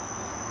 Yes.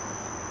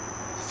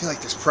 I feel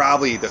like there's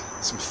probably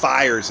some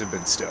fires have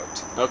been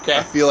stoked. Okay.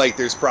 I feel like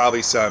there's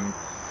probably some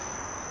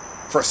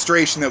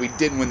frustration that we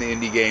didn't win the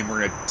Indy game.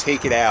 We're going to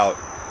take it out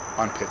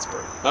on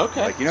Pittsburgh.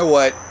 Okay. Like, you know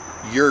what?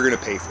 You're going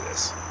to pay for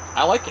this.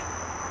 I like it.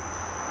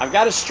 I've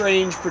got a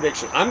strange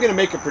prediction. I'm going to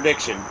make a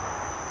prediction.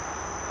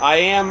 I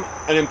am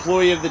an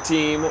employee of the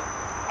team.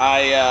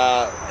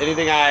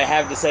 Anything I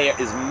have to say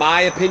is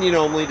my opinion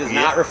only, does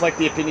not reflect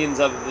the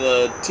opinions of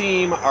the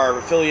team, our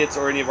affiliates,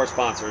 or any of our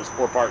sponsors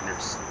or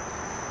partners.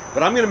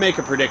 But I'm going to make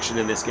a prediction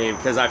in this game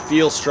because I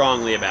feel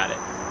strongly about it.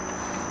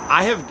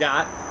 I have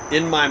got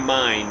in my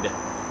mind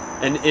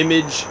an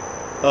image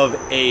of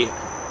a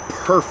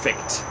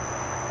perfect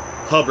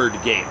Hubbard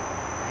game.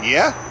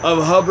 Yeah?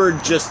 Of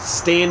Hubbard just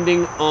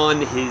standing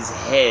on his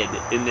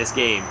head in this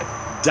game,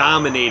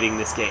 dominating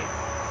this game.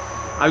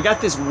 I've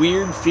got this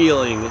weird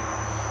feeling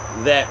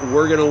that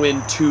we're going to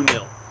win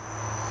 2-0.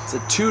 It's a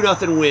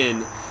 2-0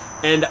 win,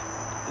 and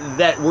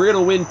that we're going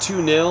to win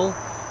 2-0,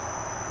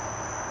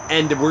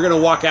 and we're going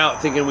to walk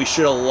out thinking we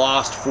should have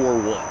lost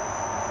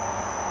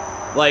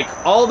 4-1. Like,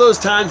 all those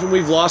times when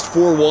we've lost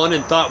 4-1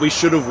 and thought we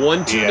should have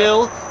won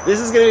 2-0, this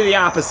is going to be the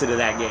opposite of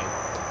that game.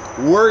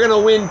 We're going to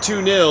win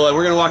 2-0, and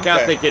we're going to walk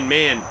out thinking,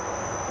 man,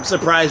 I'm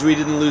surprised we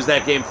didn't lose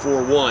that game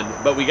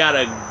 4-1. But we got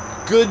a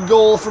good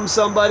goal from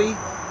somebody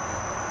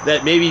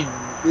that maybe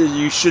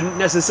you shouldn't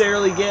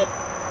necessarily get,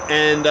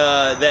 and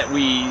that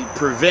we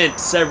prevent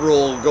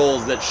several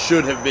goals that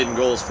should have been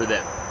goals for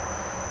them.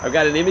 I've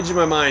got an image in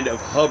my mind of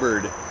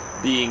Hubbard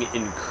being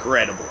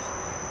incredible.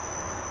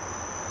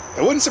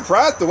 It wouldn't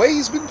surprise the way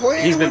he's been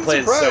playing. He's been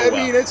playing so well.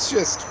 I mean, it's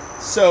just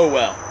so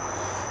well.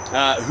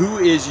 Who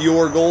is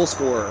your goal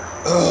scorer?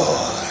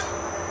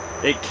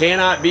 It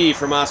cannot be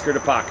from Oscar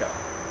DePaco.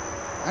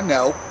 I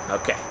know.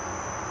 Okay.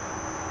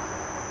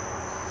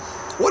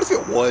 What if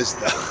it was,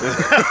 though?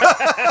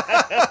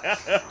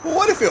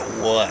 What if it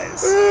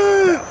was?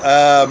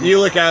 You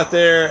look out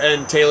there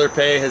and Taylor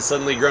Pay has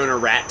suddenly grown a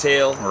rat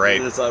tail. Right.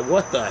 And it's like,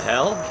 what the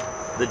hell?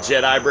 The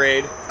Jedi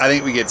braid. I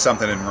think we get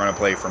something and run a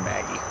play for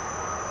Maggie.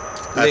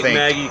 I think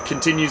Maggie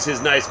continues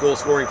his nice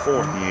goal-scoring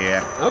form.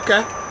 Yeah.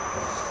 Okay.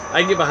 I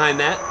can get behind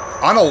that.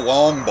 On a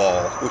long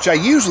ball, which I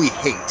usually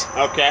hate.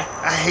 Okay.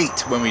 I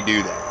hate when we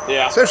do that.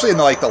 Yeah. Especially in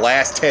the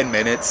last 10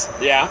 minutes.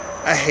 Yeah.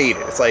 I hate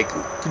it. It's like,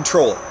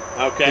 control it.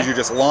 Okay. Because you're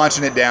just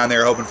launching it down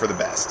there hoping for the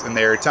best. And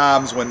there are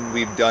times when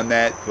we've done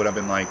that, but I've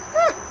been like,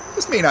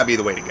 this may not be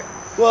the way to go.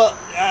 Well,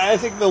 I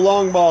think the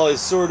long ball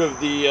is sort of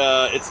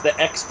it's the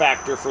X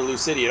factor for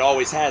LouCity. It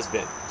always has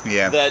been.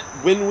 Yeah. That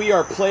when we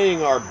are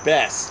playing our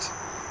best,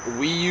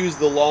 we use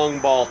the long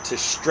ball to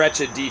stretch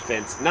a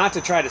defense, not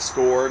to try to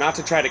score, not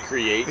to try to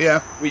create.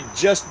 Yeah. We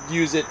just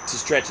use it to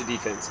stretch a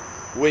defense.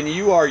 When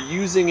you are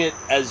using it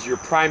as your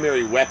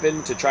primary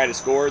weapon to try to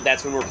score,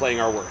 that's when we're playing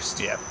our worst.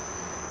 Yeah.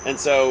 And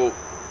so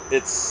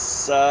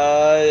it's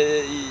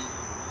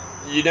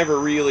you never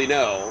really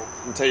know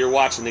until you're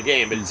watching the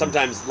game. But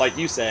sometimes, like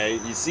you say,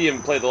 you see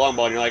him play the long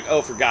ball and you're like,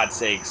 oh, for God's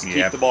sakes,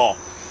 keep the ball.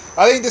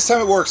 I think this time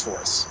it works for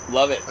us.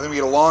 Love it. I think we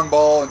get a long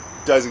ball, and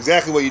does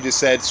exactly what you just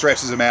said,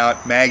 stretches him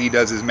out. Maggie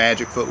does his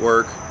magic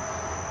footwork.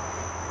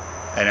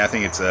 And I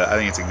think it's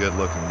a good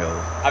looking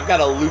goal. I've got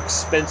a Luke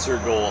Spencer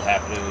goal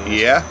happening.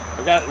 Yeah?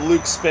 I've got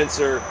Luke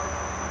Spencer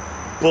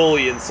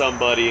bullying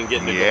somebody and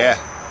getting a goal.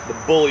 The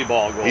bully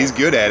ball goal. He's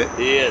good at it.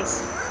 He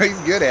is. He's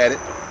good at it.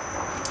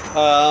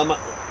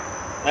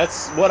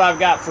 That's what I've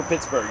got for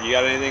Pittsburgh. You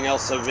got anything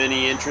else of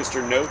any interest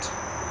or note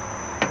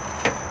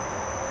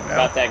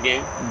about that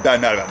game? Not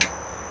about me.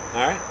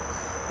 All right.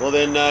 Well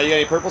then, you got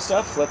any purple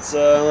stuff? Let's.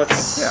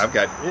 Yeah, I've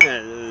got.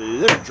 Yeah,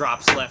 there are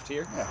drops left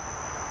here. Yeah.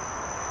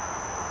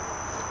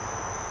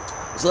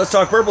 So let's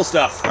talk purple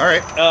stuff. All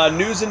right.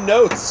 News and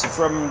notes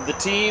from the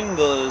team,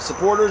 the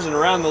supporters, and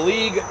around the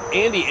league.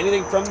 Andy,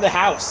 anything from the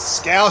house?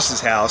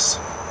 Scouse's house.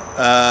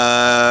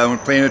 We're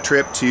planning a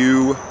trip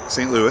to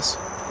St. Louis.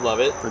 Love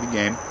it. For the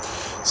game.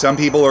 Some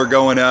people are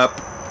going up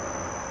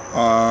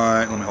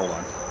on... Let me hold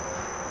on.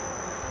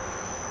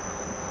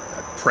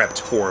 I prepped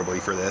horribly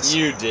for this.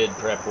 You did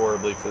prep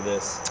horribly for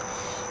this.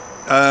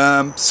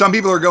 Some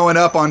people are going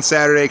up on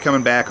Saturday,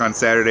 coming back on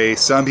Saturday.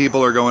 Some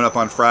people are going up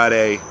on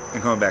Friday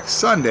and coming back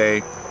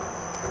Sunday.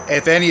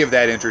 If any of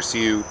that interests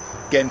you,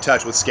 get in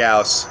touch with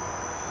Scouse.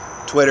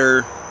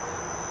 Twitter,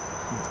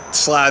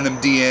 slide them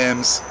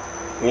DMs,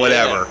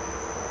 whatever.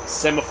 Yeah.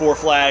 Semaphore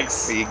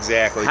flags.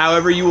 Exactly.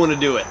 However you want to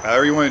do it.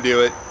 However you want to do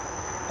it.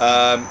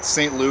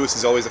 St. Louis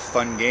is always a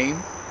fun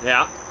game.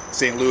 Yeah.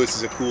 St. Louis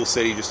is a cool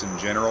city just in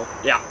general.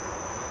 Yeah.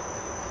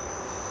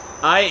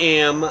 I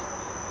am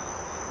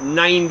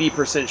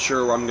 90%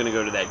 sure I'm going to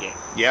go to that game.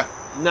 Yeah.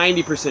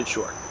 90%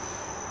 sure.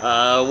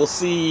 We'll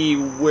see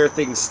where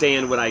things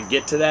stand when I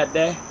get to that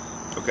day.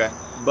 Okay.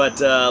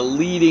 But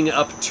leading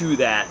up to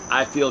that,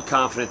 I feel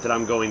confident that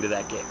I'm going to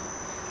that game.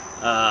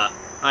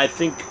 I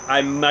think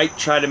I might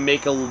try to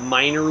make a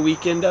minor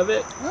weekend of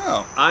it.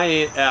 Oh.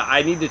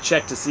 I need to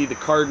check to see the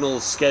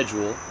Cardinals'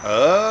 schedule.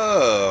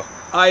 Oh.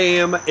 I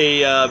am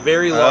a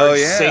very large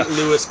St.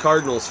 Louis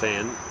Cardinals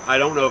fan. I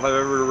don't know if I've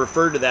ever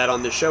referred to that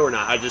on this show or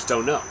not. I just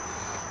don't know.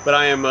 But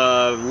I am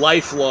a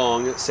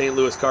lifelong St.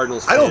 Louis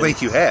Cardinals fan. I don't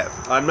think you have.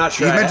 I'm not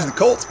sure. You mentioned the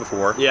Colts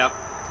before. Yeah.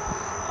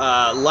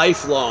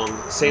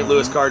 Lifelong St.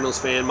 Louis Cardinals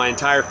fan. My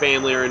entire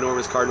family are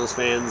enormous Cardinals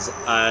fans.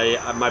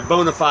 My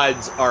bona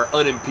fides are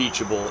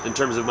unimpeachable in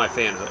terms of my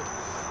fanhood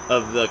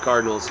of the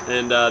Cardinals.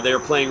 And they're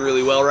playing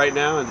really well right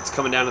now, and it's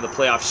coming down to the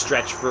playoff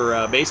stretch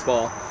for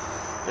baseball.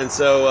 And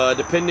so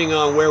depending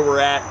on where we're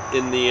at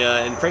in the...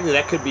 and frankly,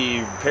 that could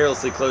be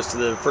perilously close to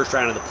the first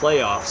round of the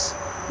playoffs,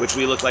 which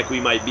we look like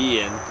we might be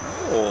in.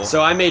 Oh.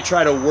 So I may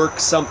try to work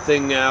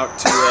something out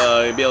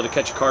to be able to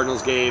catch a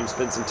Cardinals game,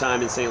 spend some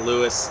time in St.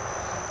 Louis,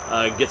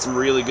 get some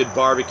really good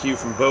barbecue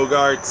from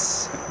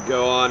Bogart's,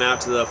 go on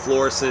out to the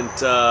Florissant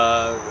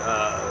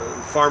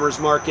Farmers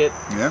Market.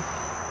 Yeah.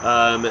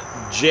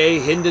 Jay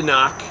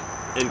Hindenach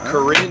and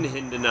Corinne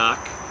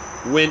Hindenach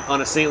went on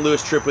a St.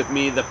 Louis trip with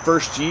me the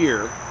first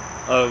year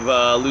of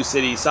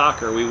LouCity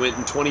Soccer. We went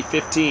in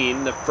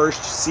 2015, the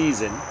first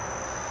season,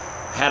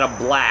 had a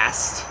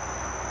blast.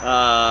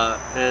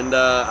 And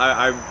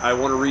I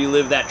want to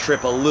relive that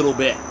trip a little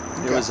bit.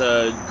 It was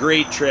a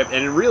great trip,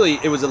 and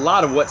it was a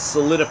lot of what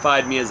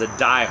solidified me as a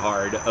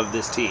diehard of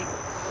this team.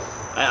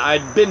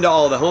 I'd been to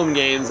all the home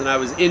games, and I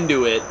was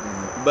into it,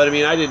 but I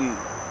mean,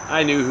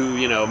 I knew who,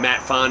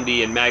 Matt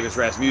Fondy and Magnus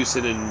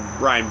Rasmussen and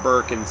Brian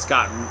Burke and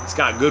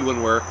Scott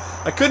Goodwin were.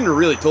 I couldn't have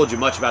really told you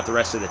much about the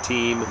rest of the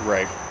team.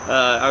 Right.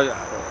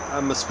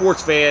 I'm a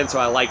sports fan, so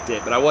I liked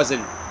it, but I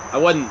wasn't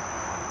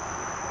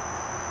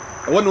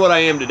what I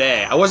am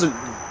today. I wasn't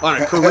on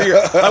a career.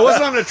 I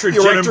wasn't on a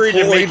trajectory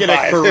to make it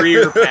a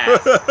career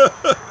path.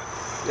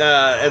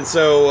 And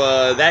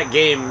so that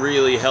game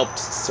really helped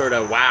sort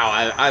of,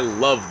 I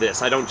love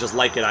this. I don't just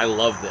like it, I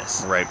love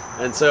this. Right.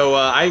 And so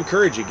I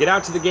encourage you, get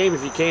out to the game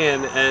if you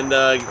can, and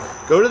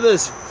go to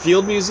this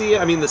Field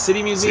Museum, the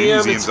City Museum.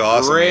 City Museum's it's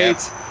awesome, great.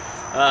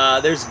 Yeah.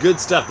 There's good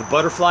stuff. The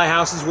Butterfly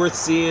House is worth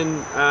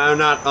seeing. I'm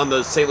not on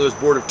the St. Louis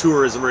Board of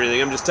Tourism or anything.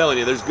 I'm just telling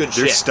you, there's good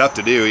shit. There's stuff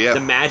to do, yeah. The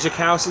Magic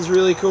House is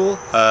really cool.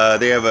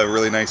 They have a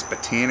really nice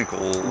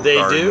botanical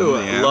garden.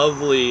 Do. Yeah.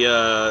 Lovely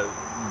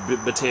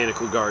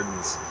botanical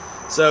gardens.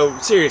 So,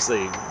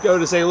 seriously, go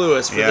to St.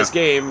 Louis for this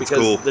game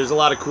because there's a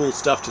lot of cool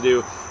stuff to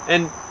do.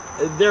 And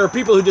there are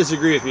people who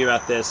disagree with me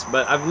about this,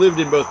 but I've lived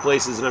in both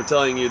places, and I'm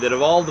telling you that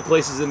of all the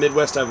places in the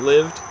Midwest I've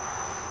lived,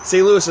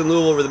 St. Louis and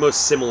Louisville were the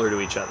most similar to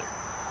each other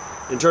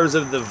in terms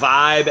of the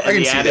vibe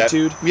and the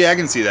attitude. That. Yeah, I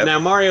can see that. Now,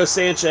 Mario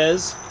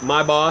Sanchez,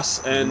 my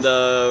boss, and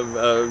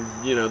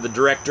the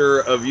director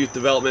of youth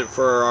development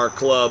for our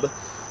club,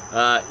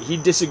 he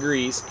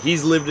disagrees.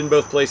 He's lived in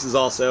both places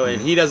also,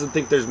 and he doesn't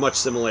think there's much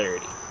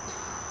similarity.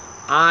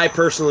 I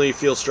personally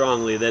feel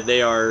strongly that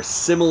they are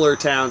similar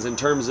towns in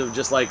terms of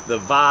just like the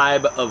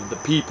vibe of the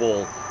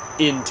people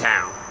in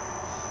town.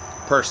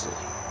 Personally.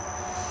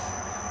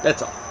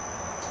 That's all.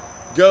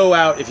 Go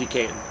out if you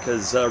can,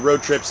 because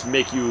road trips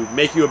make you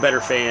a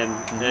better fan,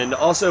 and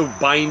also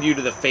bind you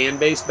to the fan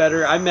base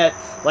better.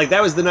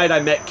 That was the night I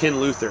met Ken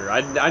Luther.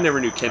 I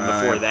never knew Ken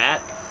before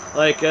that.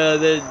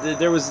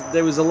 There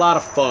was a lot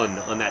of fun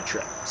on that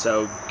trip.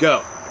 So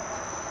go.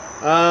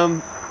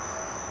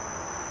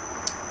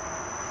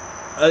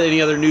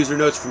 Any other news or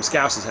notes from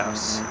Scouse's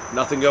house?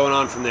 Nothing going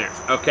on from there.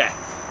 Okay.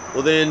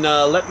 Well then,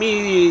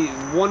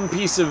 one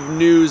piece of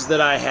news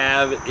that I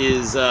have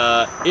is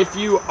if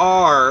you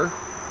are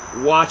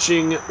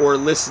watching or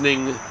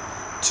listening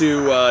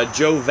to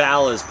Joe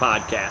Vala's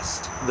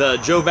podcast, the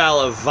Joe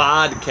Vala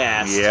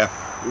Vodcast,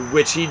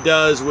 which he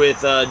does with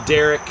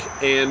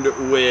Derek and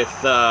with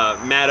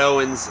Matt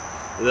Owens,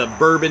 the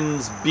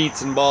Bourbons,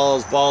 Beats and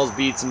Balls, Balls,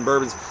 Beats and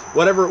Bourbons,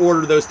 whatever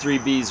order those three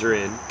B's are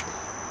in.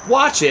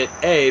 Watch it,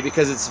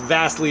 because it's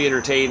vastly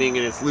entertaining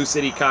and it's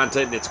LouCity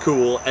content and it's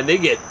cool, and they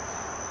get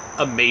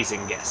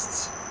amazing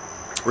guests.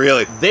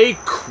 Really? They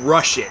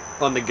crush it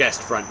on the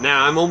guest front.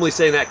 Now, I'm only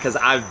saying that because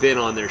I've been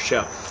on their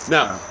show.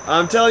 No,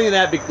 I'm telling you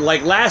that,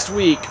 like last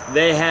week,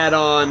 they had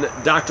on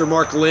Dr.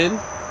 Mark Lynn.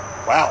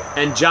 Wow.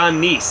 And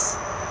John Neese.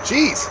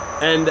 Jeez.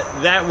 And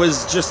that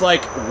was just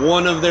like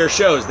one of their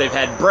shows. They've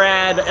had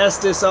Brad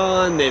Estes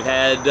on, they've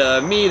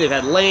had me, they've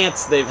had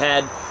Lance, they've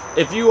had...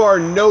 If you are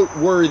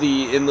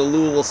noteworthy in the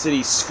Louisville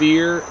City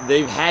sphere,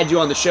 they've had you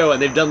on the show, and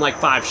they've done like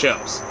 5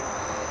 shows.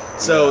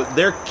 So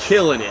they're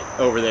killing it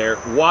over there.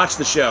 Watch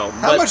the show.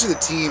 How much of the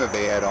team have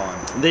they had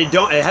on? They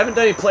haven't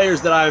done any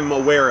players that I'm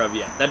aware of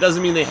yet. That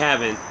doesn't mean they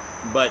haven't,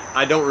 but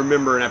I don't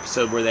remember an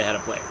episode where they had a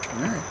player.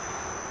 All right.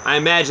 I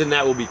imagine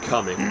that will be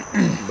coming,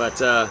 but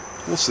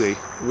we'll see.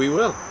 We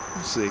will.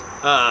 We'll see.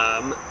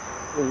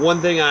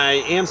 One thing I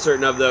am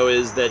certain of, though,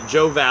 is that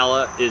Joe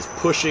Vala is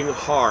pushing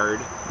hard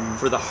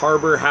for the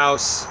Harbor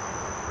House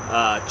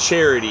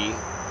charity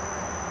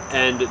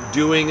and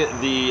doing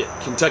the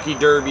Kentucky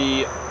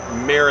Derby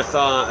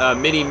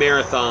marathon, mini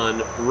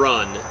marathon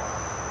run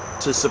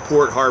to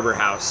support Harbor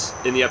House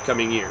in the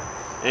upcoming year.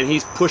 And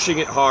he's pushing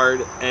it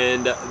hard,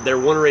 and they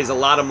want to raise a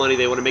lot of money.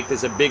 They want to make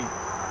this a big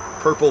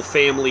Purple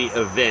Family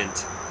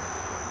event.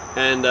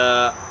 And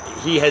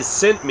he has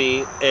sent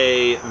me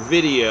a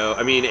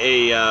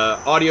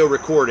audio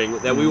recording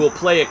that we will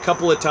play a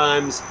couple of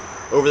times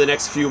over the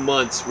next few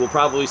months. We'll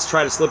probably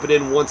try to slip it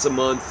in once a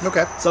month.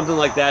 Okay. Something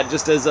like that,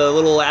 just as a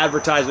little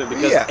advertisement,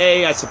 because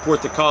A, I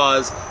support the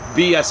cause,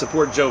 B, I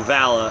support Joe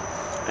Vala,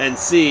 and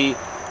C,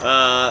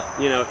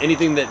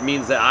 anything that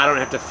means that I don't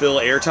have to fill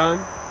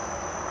airtime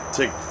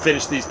to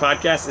finish these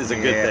podcasts is a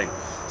good thing.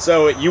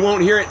 So you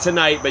won't hear it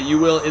tonight, but you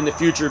will in the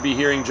future be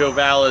hearing Joe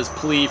Vala's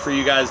plea for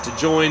you guys to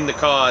join the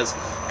cause,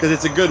 because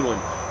it's a good one.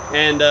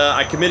 And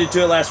I committed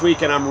to it last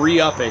week, and I'm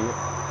re-upping.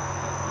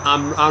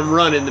 I'm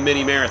running the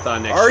mini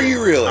marathon next year. Are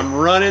you really? I'm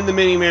running the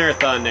mini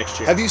marathon next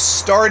year. Have you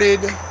started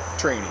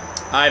training?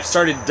 I've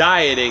started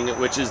dieting,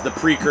 which is the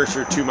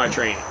precursor to my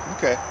training.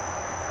 Okay.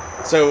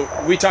 So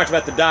we talked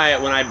about the diet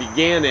when I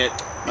began it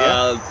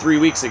 3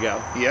 weeks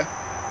ago. Yeah.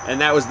 And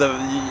that was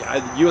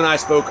you and I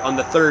spoke on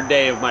the 3rd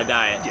day of my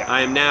diet. Yeah.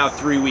 I am now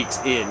 3 weeks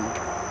in.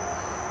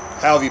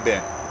 How have you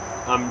been?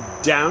 I'm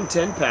down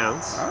 10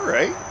 pounds. All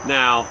right.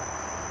 Now,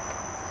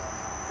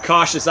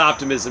 cautious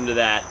optimism to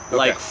that. Okay.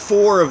 Like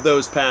 4 of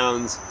those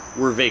pounds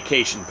were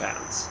vacation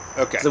pounds.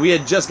 Okay. So we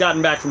had just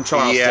gotten back from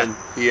Charleston.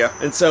 Yeah.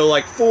 And so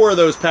like 4 of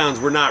those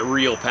pounds were not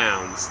real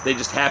pounds. They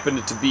just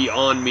happened to be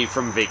on me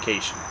from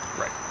vacation.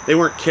 Right. They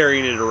weren't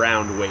carrying it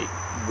around weight.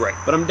 Right.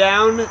 But I'm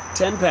down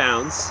 10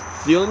 pounds.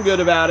 Feeling good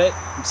about it.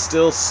 I'm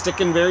still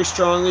sticking very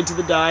strongly to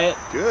the diet.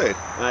 Good.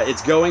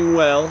 It's going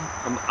well.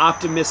 I'm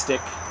optimistic.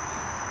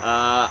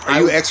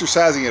 Are you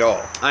exercising at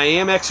all? I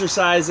am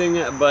exercising,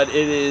 but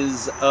it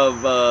is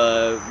of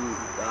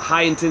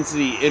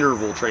high-intensity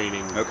interval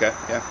training. Okay,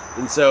 yeah.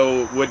 And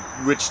so,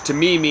 which to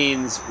me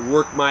means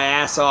work my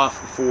ass off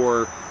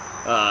for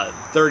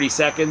 30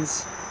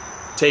 seconds,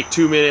 take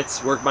 2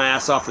 minutes, work my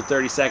ass off for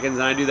 30 seconds,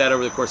 and I do that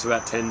over the course of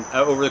about 10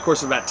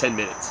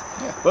 minutes.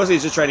 Yeah. Mostly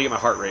it's just trying to get my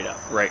heart rate up.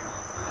 Right.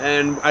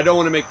 And I don't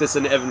want to make this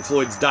an Evan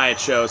Floyd's diet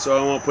show, so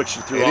I won't put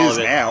you through all of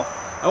it. It is now.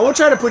 I won't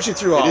try to put you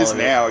through all of it. It is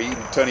now. You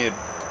eating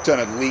a ton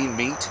of lean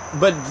meat.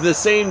 But the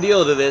same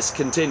deal to this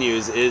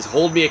continues, is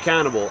hold me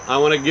accountable. I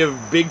want to give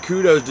big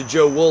kudos to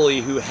Joe Woolley,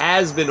 who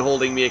has been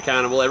holding me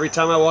accountable every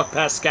time I walk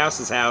past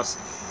Scouse's house.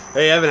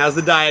 Hey, Evan, how's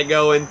the diet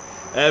going?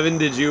 Evan,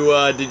 did you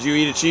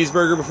eat a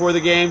cheeseburger before the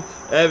game?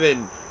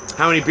 Evan,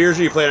 How many beers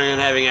are you planning on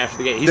having after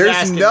the game? He's There's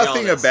asking me all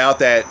nothing this. about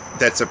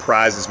that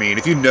surprises me. And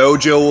if you know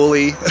Joe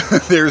Woolley,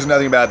 there's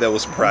nothing about that will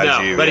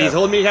surprise you. But yeah. he's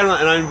holding me accountable,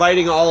 and I'm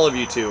inviting all of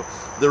you to.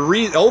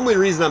 The only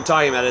reason I'm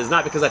talking about it is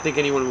not because I think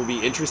anyone will be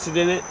interested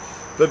in it,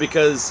 but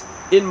because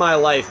in my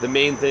life, the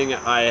main thing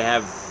I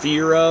have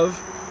fear of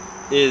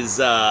is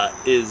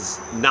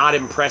not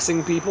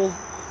impressing people.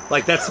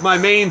 Like, that's my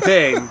main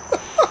thing.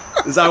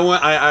 Is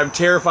I'm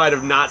terrified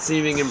of not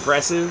seeming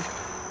impressive,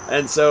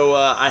 and so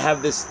I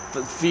have this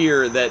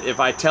fear that if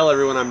I tell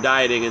everyone I'm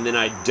dieting and then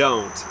I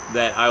don't,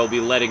 that I will be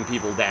letting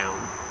people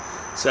down.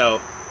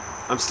 So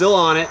I'm still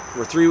on it.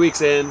 We're 3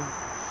 weeks in.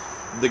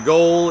 The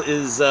goal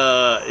is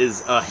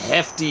a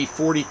hefty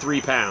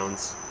 43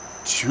 pounds.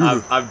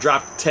 I've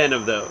dropped 10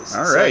 of those.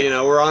 All so, right.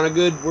 we're on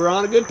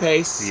a good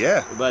pace.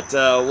 Yeah. But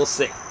we'll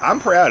see. I'm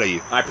proud of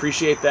you. I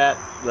appreciate that.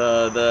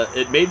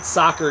 It made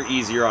soccer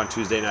easier on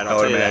Tuesday night. I'll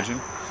I tell would you imagine.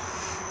 that.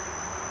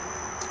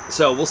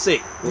 So we'll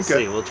see. We'll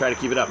see. We'll try to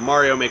keep it up.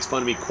 Mario makes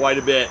fun of me quite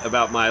a bit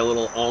about my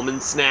little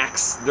almond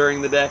snacks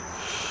during the day.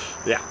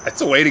 Yeah. That's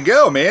the way to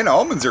go, man.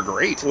 Almonds are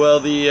great. Well,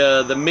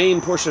 the main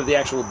portion of the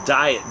actual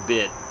diet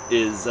bit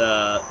is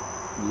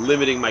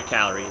limiting my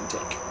calorie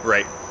intake.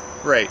 Right.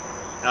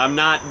 I'm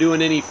not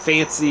doing any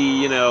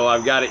fancy,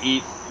 I've got to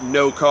eat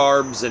no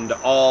carbs and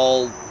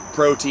all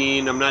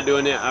protein. I'm not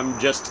doing it.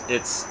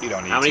 You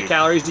don't need how many to.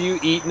 calories do you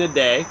eat in a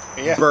day?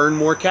 Yeah. Burn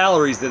more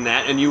calories than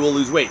that and you will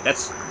lose weight.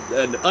 That's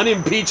an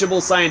unimpeachable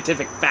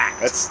scientific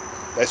fact.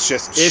 That's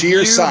just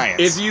sheer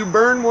science. If you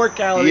burn more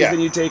calories than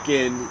you take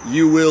in,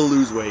 you will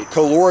lose weight.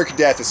 Caloric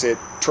deficit,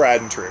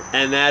 tried and true.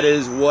 And that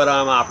is what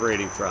I'm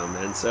operating from.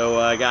 And so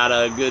I got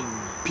a good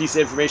piece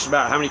of information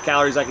about how many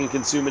calories I can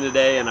consume in a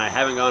day, and I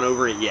haven't gone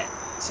over it yet.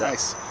 So,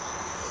 nice.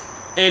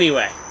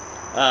 Anyway,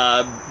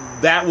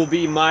 that will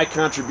be my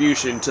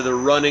contribution to the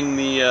running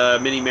the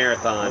mini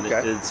marathon.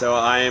 Okay. And so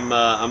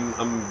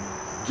I'm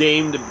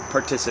game to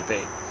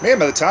participate. Man,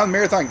 by the time the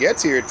marathon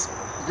gets here,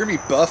 you're gonna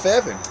be Buff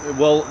Evan.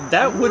 Well,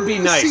 that would be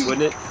nice,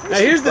 wouldn't it? Now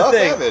here's the Buff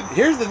thing. Evan.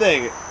 Here's the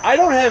thing. I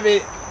don't have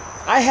it.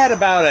 I had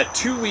about a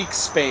 2-week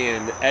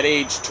span at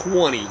age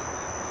 20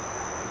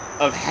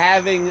 of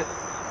having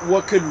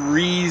what could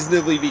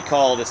reasonably be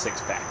called a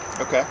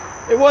six-pack. Okay.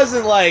 It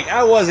wasn't like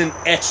I wasn't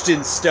etched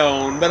in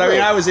stone, but I mean,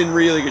 Right. I was in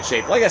really good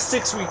shape. Like a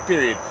 6-week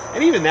period.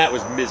 And even that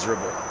was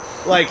miserable.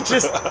 Like,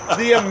 just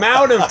the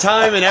amount of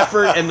time and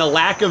effort and the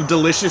lack of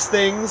delicious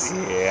things.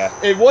 Yeah.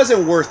 It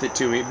wasn't worth it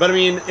to me. But I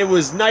mean, it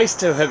was nice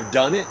to have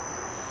done it.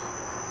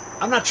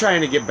 I'm not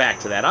trying to get back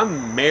to that.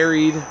 I'm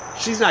married.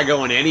 She's not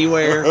going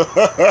anywhere.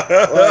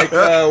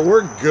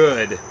 We're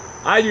good.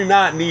 I do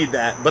not need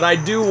that. But I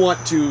do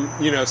want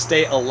to,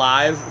 stay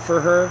alive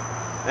for her.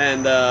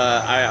 And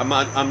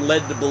I'm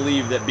led to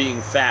believe that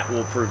being fat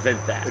will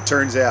prevent that. It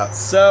turns out.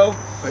 So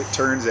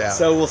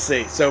we'll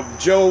see. So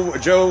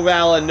Joe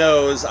Valla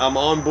knows I'm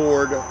on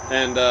board,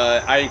 and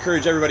I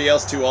encourage everybody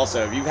else to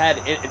also. If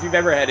you've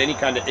ever had any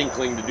kind of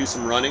inkling to do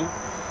some running,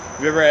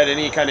 if you've ever had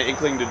any kind of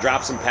inkling to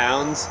drop some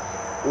pounds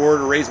or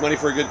to raise money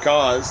for a good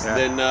cause,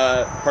 then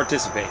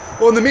participate.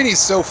 Well, and the mini's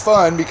so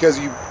fun because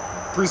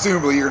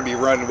presumably you're going to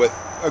be running with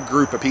a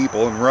group of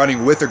people, and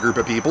running with a group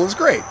of people is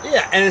great.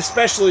 Yeah, and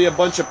especially a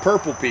bunch of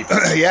purple people.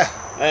 Yeah.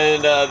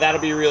 And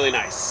that'll be really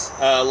nice.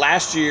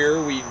 Last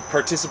year we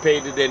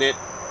participated in it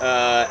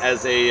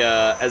as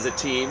a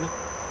team.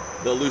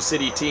 The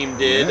LouCity team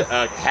did.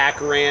 Yeah.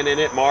 Hack ran in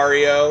it.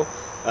 Mario,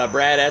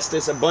 Brad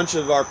Estes, a bunch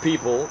of our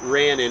people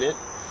ran in it.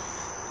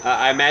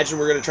 I imagine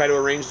we're going to try to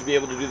arrange to be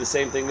able to do the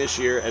same thing this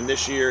year. And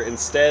this year,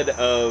 instead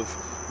of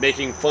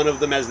making fun of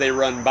them as they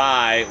run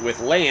by with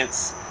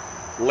Lance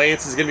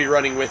is going to be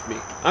running with me.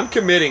 I'm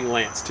committing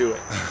Lance to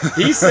it.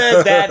 He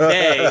said that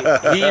day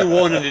he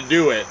wanted to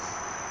do it.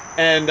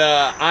 And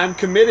I'm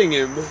committing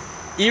him,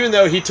 even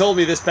though he told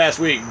me this past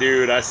week,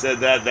 dude, I said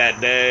that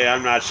day.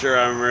 I'm not sure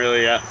I'm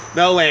really...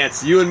 No,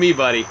 Lance, you and me,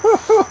 buddy.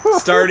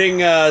 Starting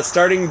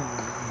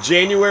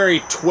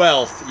January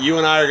 12th, you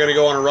and I are going to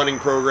go on a running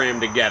program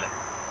together.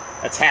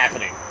 That's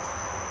happening.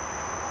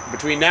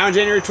 Between now and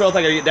January 12th,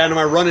 I got to get down to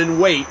my running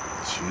weight.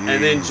 Jeez.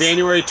 And then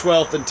January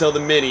 12th until the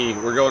mini,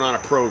 we're going on a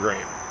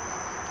program.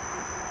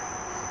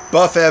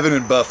 Buff Evan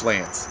and Buff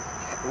Lance.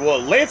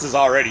 Well, Lance is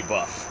already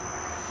buff.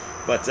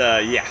 But,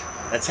 yeah,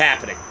 that's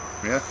happening.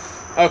 Yeah.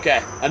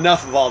 Okay,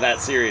 enough of all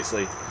that,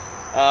 seriously.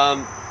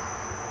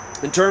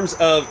 In terms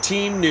of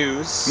team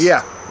news...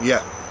 Yeah.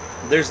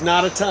 There's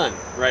not a ton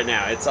right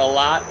now. It's a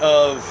lot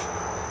of...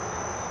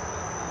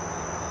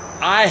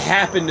 I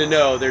happen to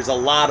know there's a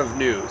lot of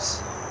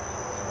news.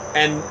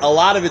 And a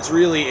lot of it's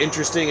really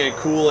interesting and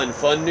cool and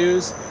fun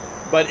news,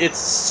 but it's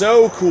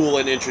so cool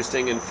and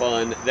interesting and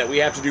fun that we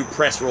have to do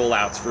press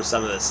rollouts for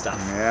some of this stuff.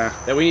 Yeah.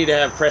 That we need to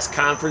have press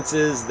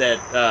conferences, that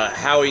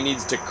Howie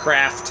needs to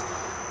craft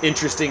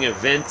interesting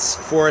events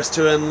for us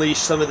to unleash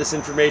some of this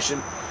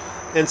information.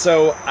 And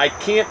so I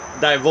can't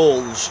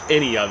divulge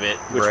any of it,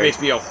 which Right. makes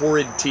me a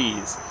horrid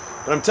tease.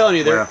 But I'm telling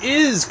you, there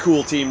is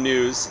cool team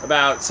news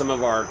about some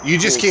of our You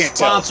just can't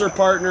tell. sponsor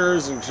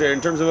partners and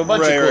in terms of a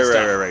bunch of cool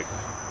stuff. Right.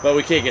 But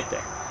we can't get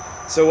there.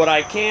 So what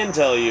I can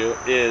tell you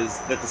is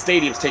that the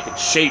stadium's taking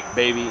shape,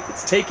 baby.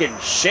 It's taking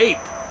shape.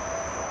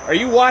 Are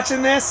you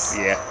watching this?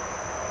 Yeah.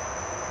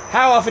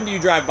 How often do you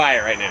drive by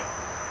it right now?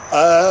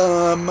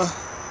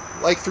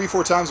 Like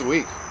 3-4 times a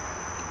week.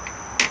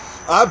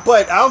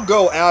 But I'll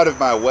go out of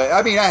my way.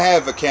 I mean, I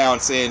have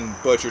accounts in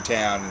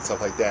Butchertown and stuff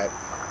like that.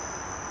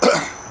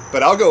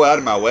 But I'll go out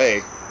of my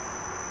way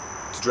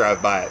to drive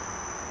by it.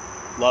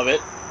 Love it.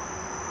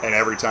 And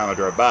every time I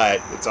drive by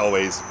it, it's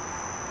always,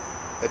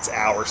 that's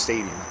our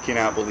stadium. I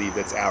cannot believe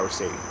that's our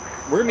stadium.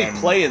 We're going to be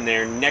playing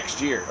there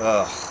next year.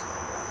 Ugh.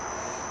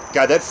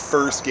 God, that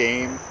first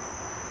game.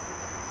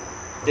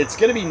 It's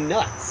going to be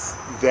nuts.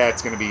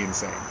 That's going to be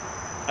insane.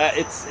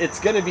 It's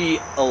going to be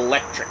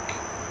electric.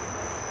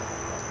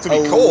 It's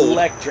going to be cold.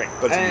 Electric.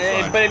 But it's going to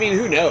be fun. But I mean,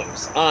 who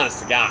knows? Honest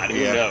to God,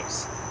 who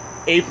knows?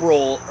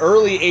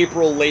 Early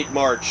April, late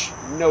March,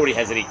 nobody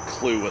has any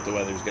clue what the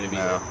weather's going to be.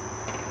 No.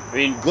 I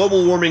mean,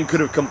 global warming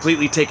could have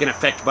completely taken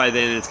effect by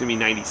then, and it's going to be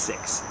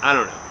 96. I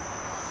don't know.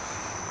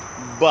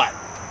 But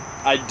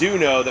I do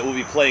know that we'll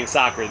be playing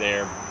soccer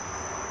there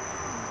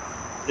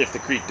if the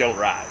creek don't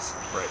rise.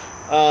 Right.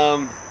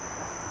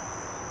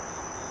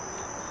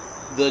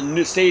 The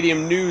new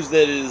stadium news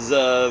that is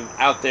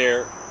out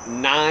there,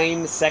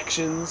 9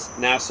 sections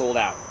now sold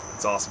out.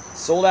 It's awesome.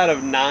 Sold out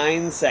of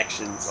 9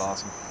 sections. It's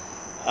awesome.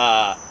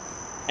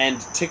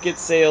 And ticket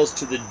sales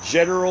to the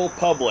general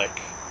public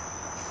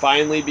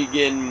finally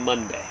begin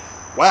Monday.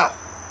 Wow.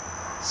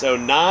 So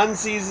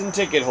non-season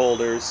ticket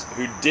holders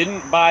who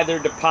didn't buy their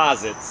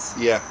deposits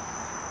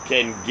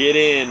can get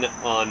in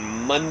on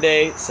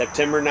Monday,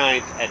 September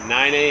 9th at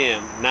 9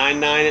 a.m.,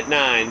 9 at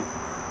 9.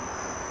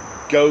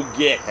 Go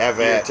get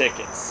your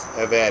tickets.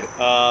 Have at it.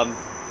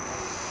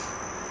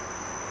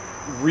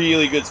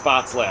 Really good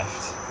spots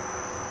left.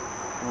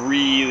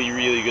 Really,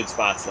 really good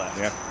spots left.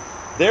 Yeah.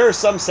 There are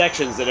some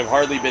sections that have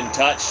hardly been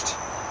touched,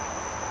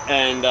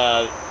 and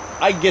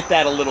I get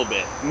that a little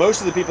bit.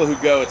 Most of the people who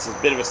go, it's a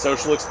bit of a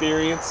social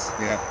experience.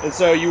 Yeah. And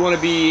so you want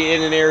to be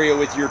in an area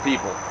with your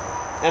people.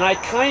 And I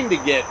kind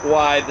of get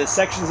why the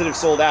sections that have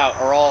sold out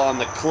are all on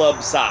the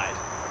club side.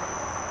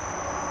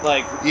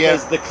 Like,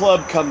 because the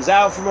club comes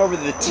out from over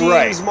there, the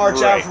teams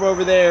march out from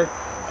over there.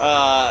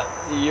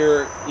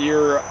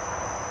 You're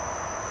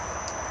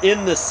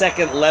in the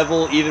second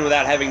level, even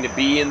without having to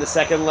be in the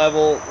second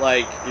level.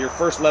 Like, your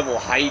first level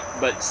height,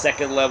 but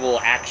second level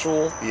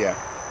actual. Yeah.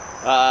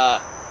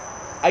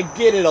 I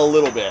get it a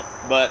little bit,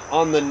 but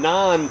on the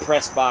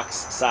non-press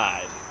box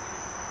side,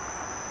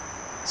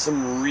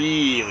 some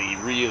really,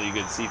 really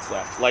good seats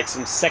left. Like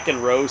some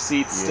second row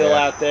seats still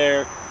out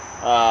there.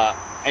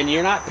 And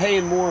you're not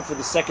paying more for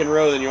the second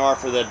row than you are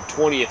for the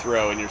 20th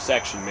row in your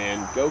section,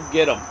 man. Go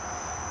get them.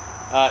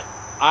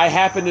 I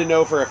happen to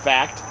know for a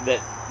fact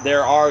that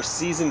there are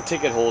season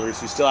ticket holders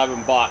who still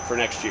haven't bought for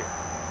next year.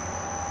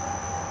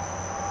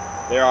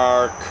 There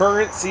are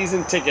current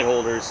season ticket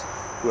holders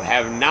who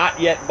have not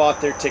yet bought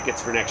their tickets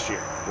for next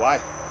year. Why?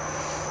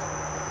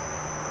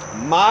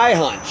 My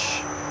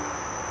hunch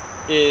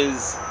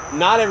is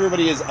not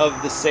everybody is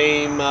of the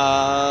same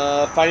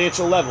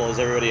financial level as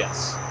everybody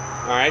else.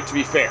 All right, to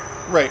be fair.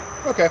 Right.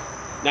 Okay.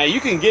 Now, you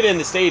can get in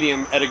the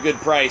stadium at a good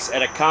price,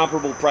 at a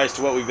comparable price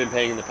to what we've been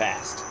paying in the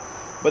past.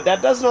 But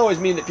that doesn't always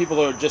mean that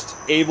people are just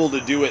able to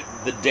do it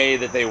the day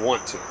that they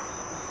want to.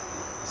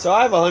 So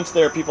I have a hunch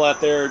there are people out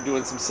there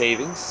doing some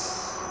savings,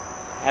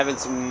 having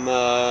some,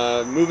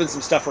 moving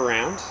some stuff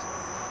around,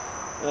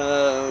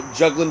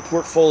 juggling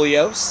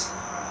portfolios,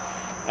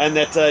 and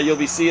that you'll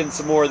be seeing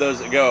some more of those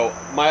that go.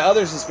 My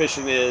other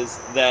suspicion is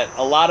that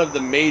a lot of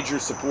the major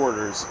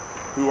supporters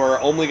who are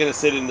only going to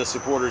sit in the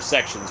supporters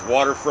sections,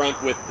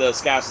 Waterfront with the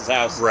Scouse's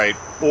house, right,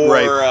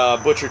 or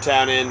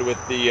Butchertown end with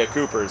the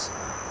Coopers,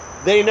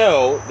 they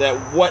know that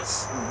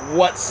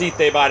what seat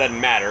they buy doesn't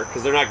matter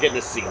because they're not getting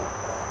a seat.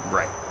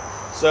 Right.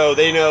 So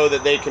they know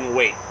that they can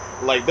wait.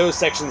 Like, those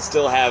sections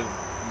still have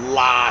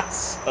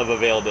lots of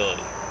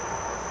availability.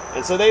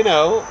 And so they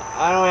know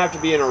I don't have to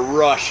be in a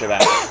rush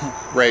about it.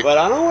 Right. But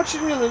I don't want you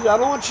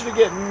to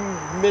get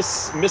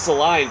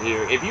misaligned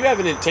here. If you have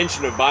an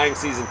intention of buying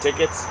season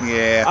tickets,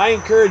 I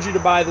encourage you to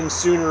buy them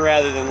sooner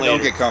rather than later.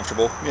 Don't get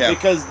comfortable. Yeah.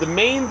 Because the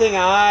main thing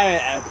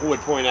I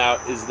would point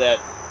out is that,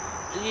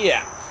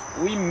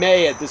 we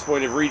may at this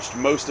point have reached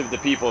most of the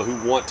people who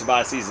want to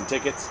buy season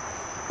tickets.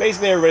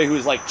 Basically, everybody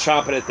who's like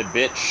chomping at the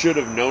bit should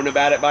have known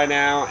about it by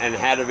now and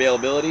had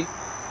availability.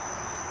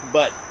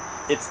 But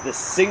it's the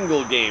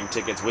single game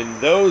tickets, when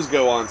those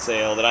go on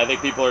sale, that I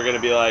think people are going to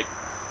be like,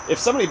 if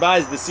somebody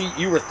buys the seat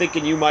you were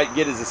thinking you might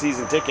get as a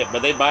season ticket,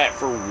 but they buy it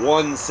for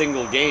one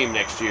single game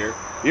next year,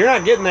 you're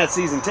not getting that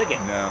season ticket.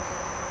 No.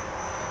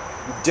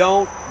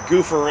 Don't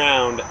goof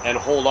around and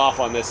hold off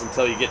on this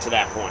until you get to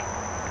that point.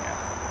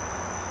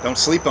 Don't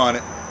sleep on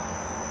it.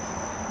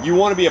 You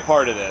want to be a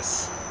part of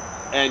this,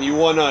 and you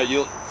want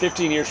to.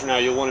 15 years from now,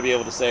 you'll want to be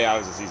able to say I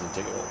was a season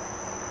ticket holder.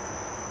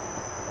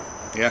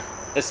 Yeah.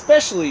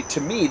 Especially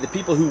to me, the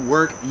people who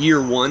weren't year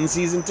one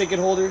season ticket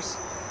holders,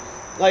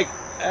 like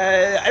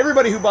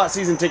everybody who bought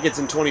season tickets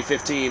in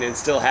 2015 and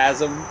still has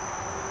them.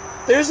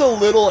 there's a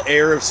little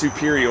air of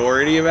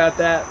superiority about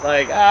that.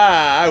 Like,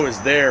 I was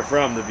there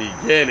from the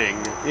beginning.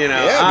 You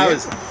know, Yeah, I man.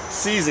 was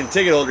season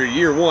ticket holder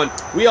year one.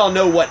 We all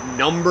know what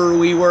number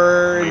we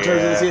were in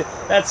terms of the season.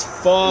 That's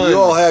fun. You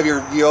all have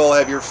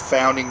your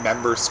founding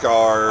member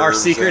scars. Our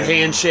secret and-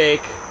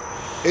 handshake.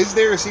 Is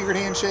there a secret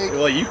handshake?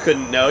 Well, you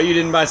couldn't know. You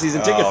didn't buy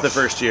season tickets Oh, the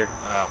first year.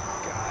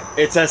 Oh God.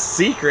 It's a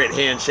secret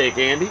handshake,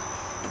 Andy.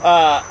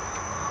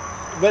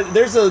 But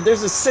there's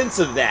a sense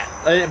of that.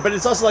 But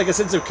it's also like a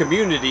sense of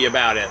community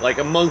about it, like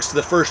amongst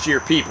the first year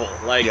people.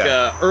 Like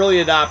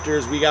early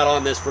adopters, we got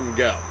on this from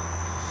go.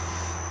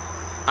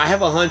 I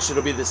have a hunch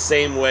it'll be the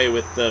same way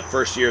with the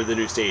first year of the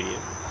new stadium.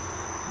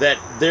 That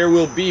there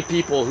will be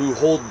people who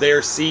hold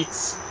their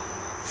seats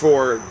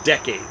for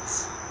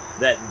decades.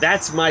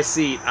 That's my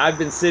seat. I've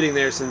been sitting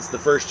there since the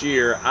first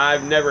year.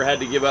 I've never had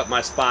to give up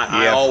my spot.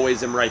 I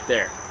always am right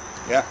there.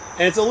 Yeah.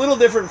 And it's a little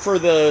different for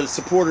the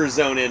supporter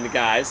zone end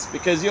guys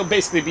because you'll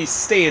basically be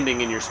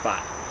standing in your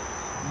spot.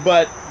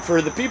 But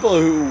for the people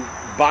who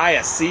buy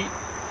a seat,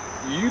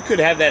 you could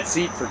have that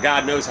seat for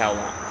God knows how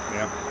long.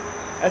 Yeah.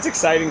 That's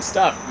exciting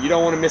stuff. You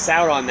don't want to miss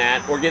out on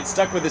that or get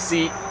stuck with a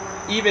seat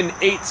even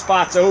 8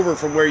 spots over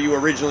from where you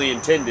originally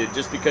intended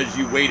just because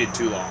you waited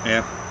too long.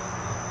 Yeah.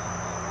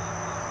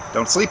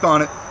 Don't sleep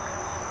on it.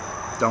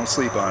 Don't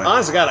sleep on it.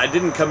 Honest to God, I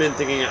didn't come in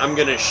thinking I'm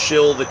going to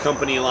shill the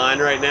company line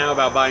right now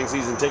about buying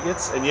season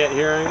tickets, and yet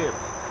here I am.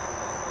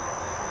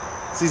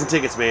 Season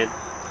tickets, man.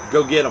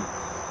 Go get them.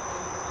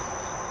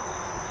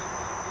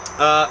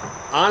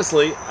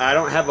 Honestly, I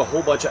don't have a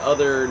whole bunch of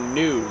other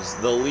news.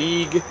 The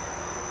league,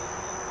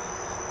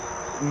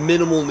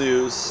 minimal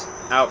news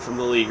out from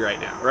the league right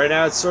now. Right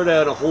now, it's sort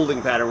of in a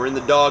holding pattern. We're in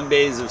the dog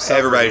days of summer.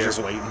 Everybody's here.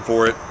 just waiting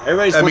for it.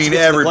 Everybody's I wants mean, to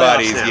get to the playoffs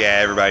everybody's now.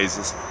 everybody's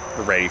just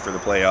ready for the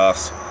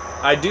playoffs.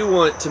 I do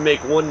want to make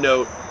one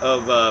note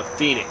of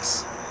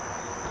Phoenix.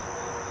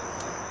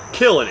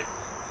 Killing it.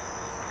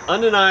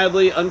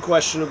 Undeniably,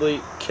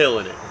 unquestionably,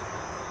 killing it.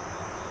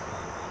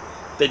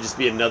 They'd just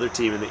be another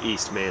team in the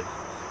East, man.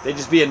 They'd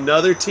just be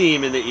another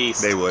team in the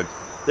East. They would.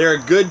 They're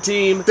a good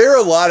team. There are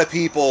a lot of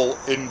people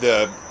in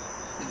the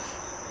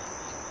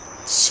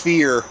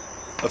sphere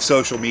of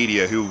social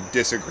media who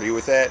disagree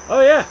with that.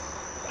 Oh, yeah.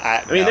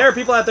 I I mean, there are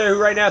people out there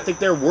who right now think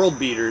they're world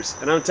beaters,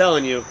 and I'm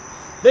telling you,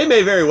 they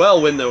may very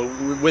well win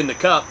the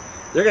cup.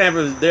 They're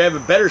gonna have a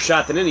better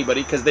shot than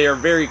anybody because they are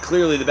very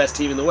clearly the best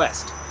team in the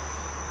West.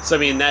 So I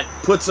mean, that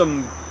puts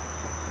them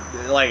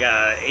like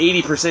a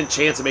 80%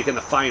 chance of making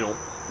the final.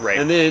 Right.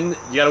 And then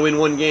you got to win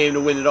one game to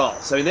win it all.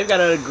 So I mean, they've got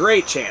a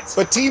great chance.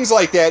 But teams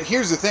like that,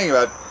 here's the thing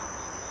about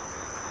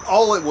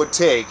all it would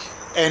take,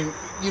 and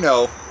you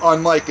know,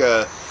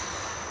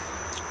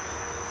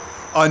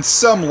 on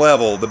some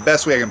level, the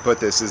best way I can put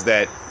this is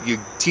that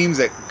teams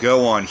that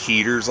go on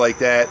heaters like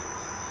that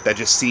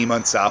just seem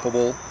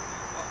unstoppable,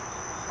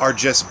 are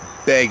just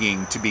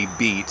begging to be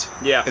beat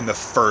in the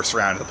first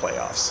round of the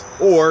playoffs.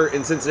 Or,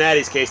 in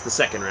Cincinnati's case, the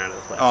second round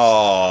of the playoffs.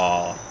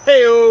 Oh.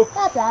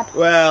 Hey-o!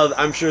 Well,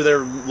 I'm sure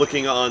they're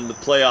looking on the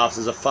playoffs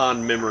as a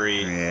fond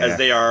memory as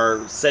they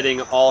are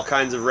setting all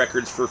kinds of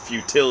records for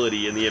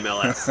futility in the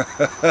MLS.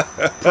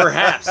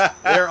 Perhaps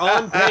they're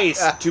on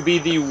pace to be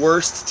the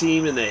worst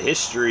team in the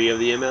history of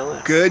the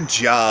MLS. Good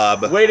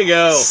job. Way to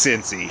go.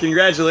 Cincy.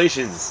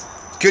 Congratulations.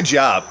 Good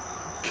job.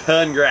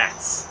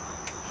 Congrats.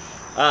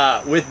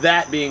 With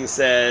that being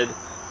said,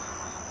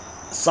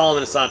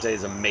 Solomon Asante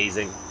is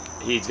amazing.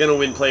 He's going to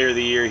win Player of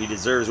the Year. He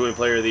deserves to win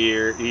Player of the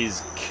Year.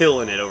 He's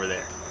killing it over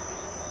there.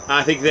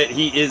 I think that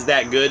he is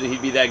that good, and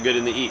he'd be that good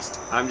in the East.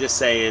 I'm just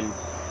saying,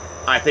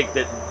 I think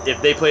that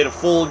if they played a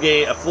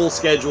full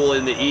schedule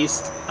in the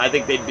East, I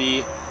think they'd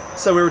be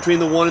somewhere between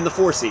the 1 and the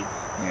 4 seed.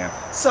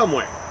 Yeah.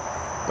 Somewhere.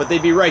 But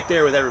they'd be right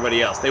there with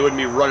everybody else. They wouldn't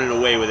be running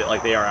away with it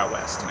like they are out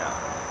West. No.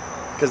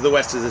 Because the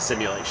West is a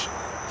simulation.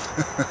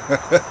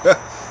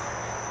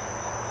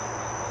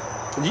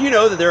 Do you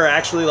know that there are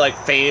actually like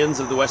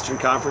fans of the Western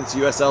Conference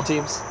USL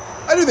teams?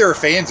 I knew there were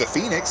fans of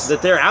Phoenix.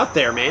 That they're out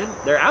there, man.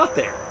 They're out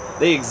there.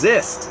 They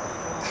exist.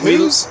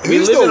 Who's we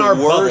live the in our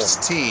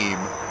worst team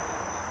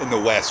in the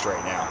West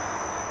right now?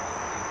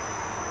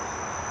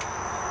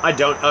 I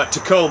don't.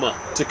 Tacoma.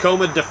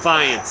 Tacoma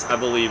Defiance, I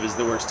believe, is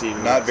the worst team. In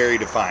the Not West. very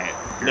defiant.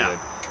 No.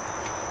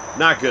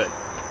 Not good.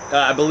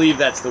 I believe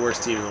that's the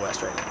worst team in the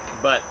West right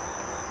now.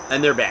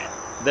 And they're bad.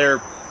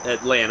 They're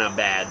Atlanta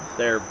bad.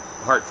 They're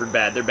Hartford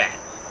bad. They're bad.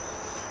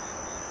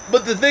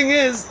 But the thing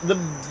is, the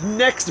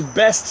next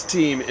best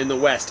team in the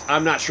West,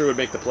 I'm not sure would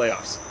make the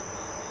playoffs.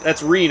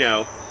 That's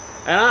Reno.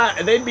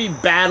 And they'd be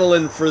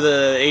battling for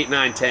the 8,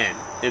 9, 10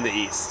 in the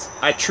East.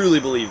 I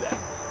truly believe that.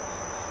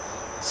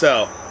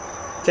 So,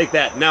 take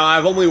that. Now,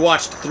 I've only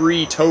watched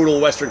 3 total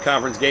Western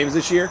Conference games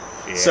this year.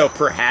 Yeah. So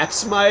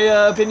perhaps my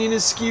opinion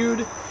is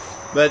skewed.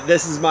 But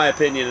this is my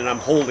opinion, and I'm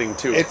holding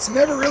to it. It's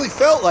never really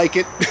felt like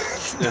it.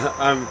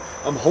 I'm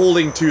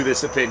holding to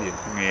this opinion.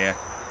 Yeah.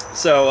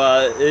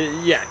 So,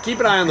 keep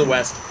an eye on the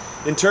West.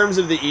 In terms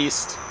of the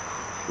East,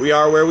 we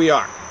are where we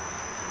are.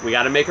 We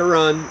got to make a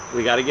run.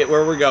 We got to get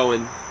where we're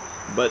going.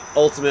 But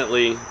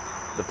ultimately,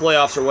 the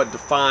playoffs are what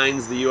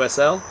defines the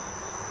USL.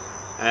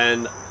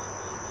 And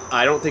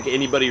I don't think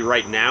anybody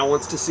right now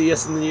wants to see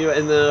us in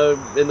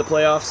the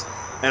playoffs.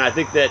 And I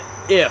think that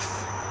if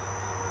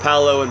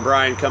Paolo and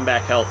Brian come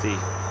back healthy,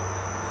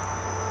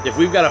 if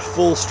we've got a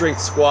full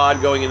strength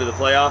squad going into the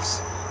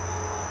playoffs,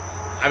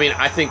 I mean,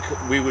 I think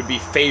we would be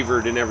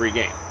favored in every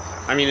game.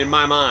 I mean, in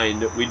my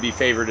mind, we'd be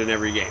favored in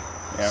every game.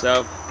 Yeah.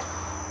 So,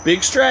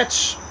 big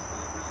stretch.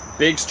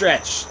 Big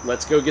stretch.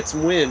 Let's go get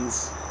some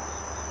wins.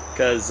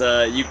 Because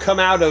you come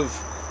out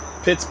of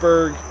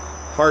Pittsburgh,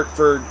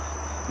 Hartford,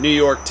 New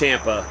York,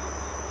 Tampa.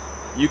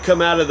 You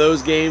come out of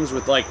those games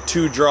with like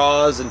 2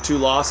 draws and 2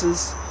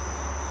 losses.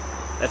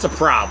 That's a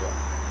problem.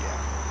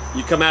 Yeah.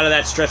 You come out of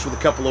that stretch with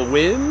a couple of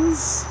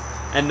wins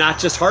and not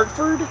just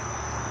Hartford,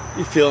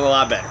 you're feeling a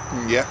lot better.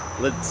 Yeah.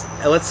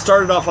 Let's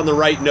start it off on the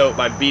right note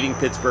by beating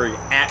Pittsburgh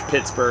at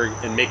Pittsburgh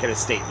and making a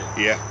statement.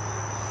 Yeah.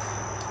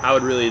 I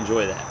would really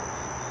enjoy that.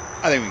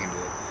 I think we can do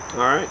it.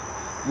 All right.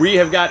 We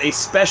have got a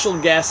special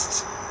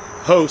guest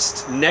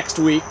host next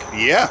week.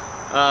 Yeah.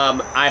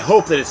 I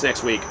hope that it's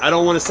next week. I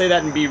don't want to say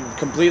that and be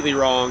completely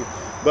wrong,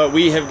 but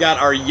we have got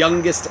our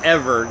youngest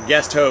ever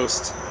guest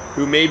host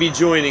who may be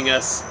joining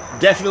us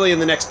definitely in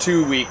the next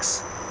 2 weeks,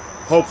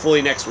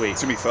 hopefully next week.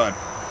 It's going to be fun.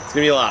 It's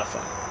going to be a lot of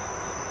fun.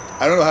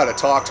 I don't know how to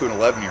talk to an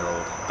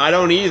 11-year-old. I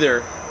don't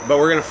either, but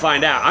we're going to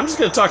find out. I'm just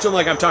going to talk to him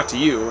like I've talked to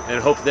you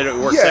and hope that it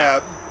works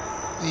out.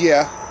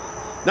 Yeah.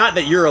 Not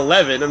that you're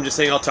 11. I'm just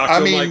saying I'll talk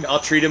to him like I'll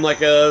treat him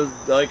like a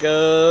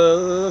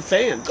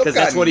fan because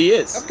that's what he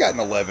is. I've gotten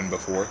 11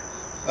 before.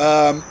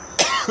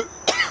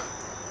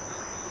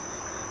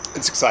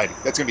 It's exciting.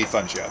 That's going to be a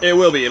fun show. It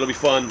will be. It'll be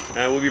fun.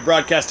 We'll be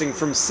broadcasting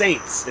from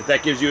Saints, if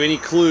that gives you any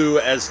clue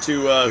as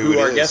to who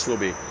our guest will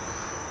be.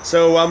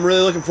 So I'm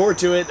really looking forward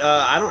to it.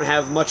 I don't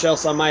have much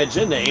else on my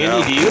agenda.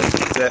 Andy, do you?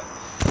 That's it.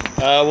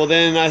 Well,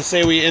 then I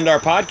say we end our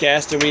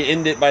podcast, and we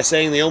end it by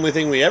saying the only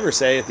thing we ever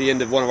say at the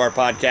end of one of our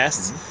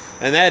podcasts,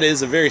 and that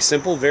is a very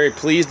simple, very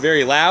pleased,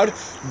 very loud,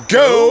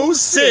 Go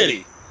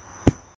City!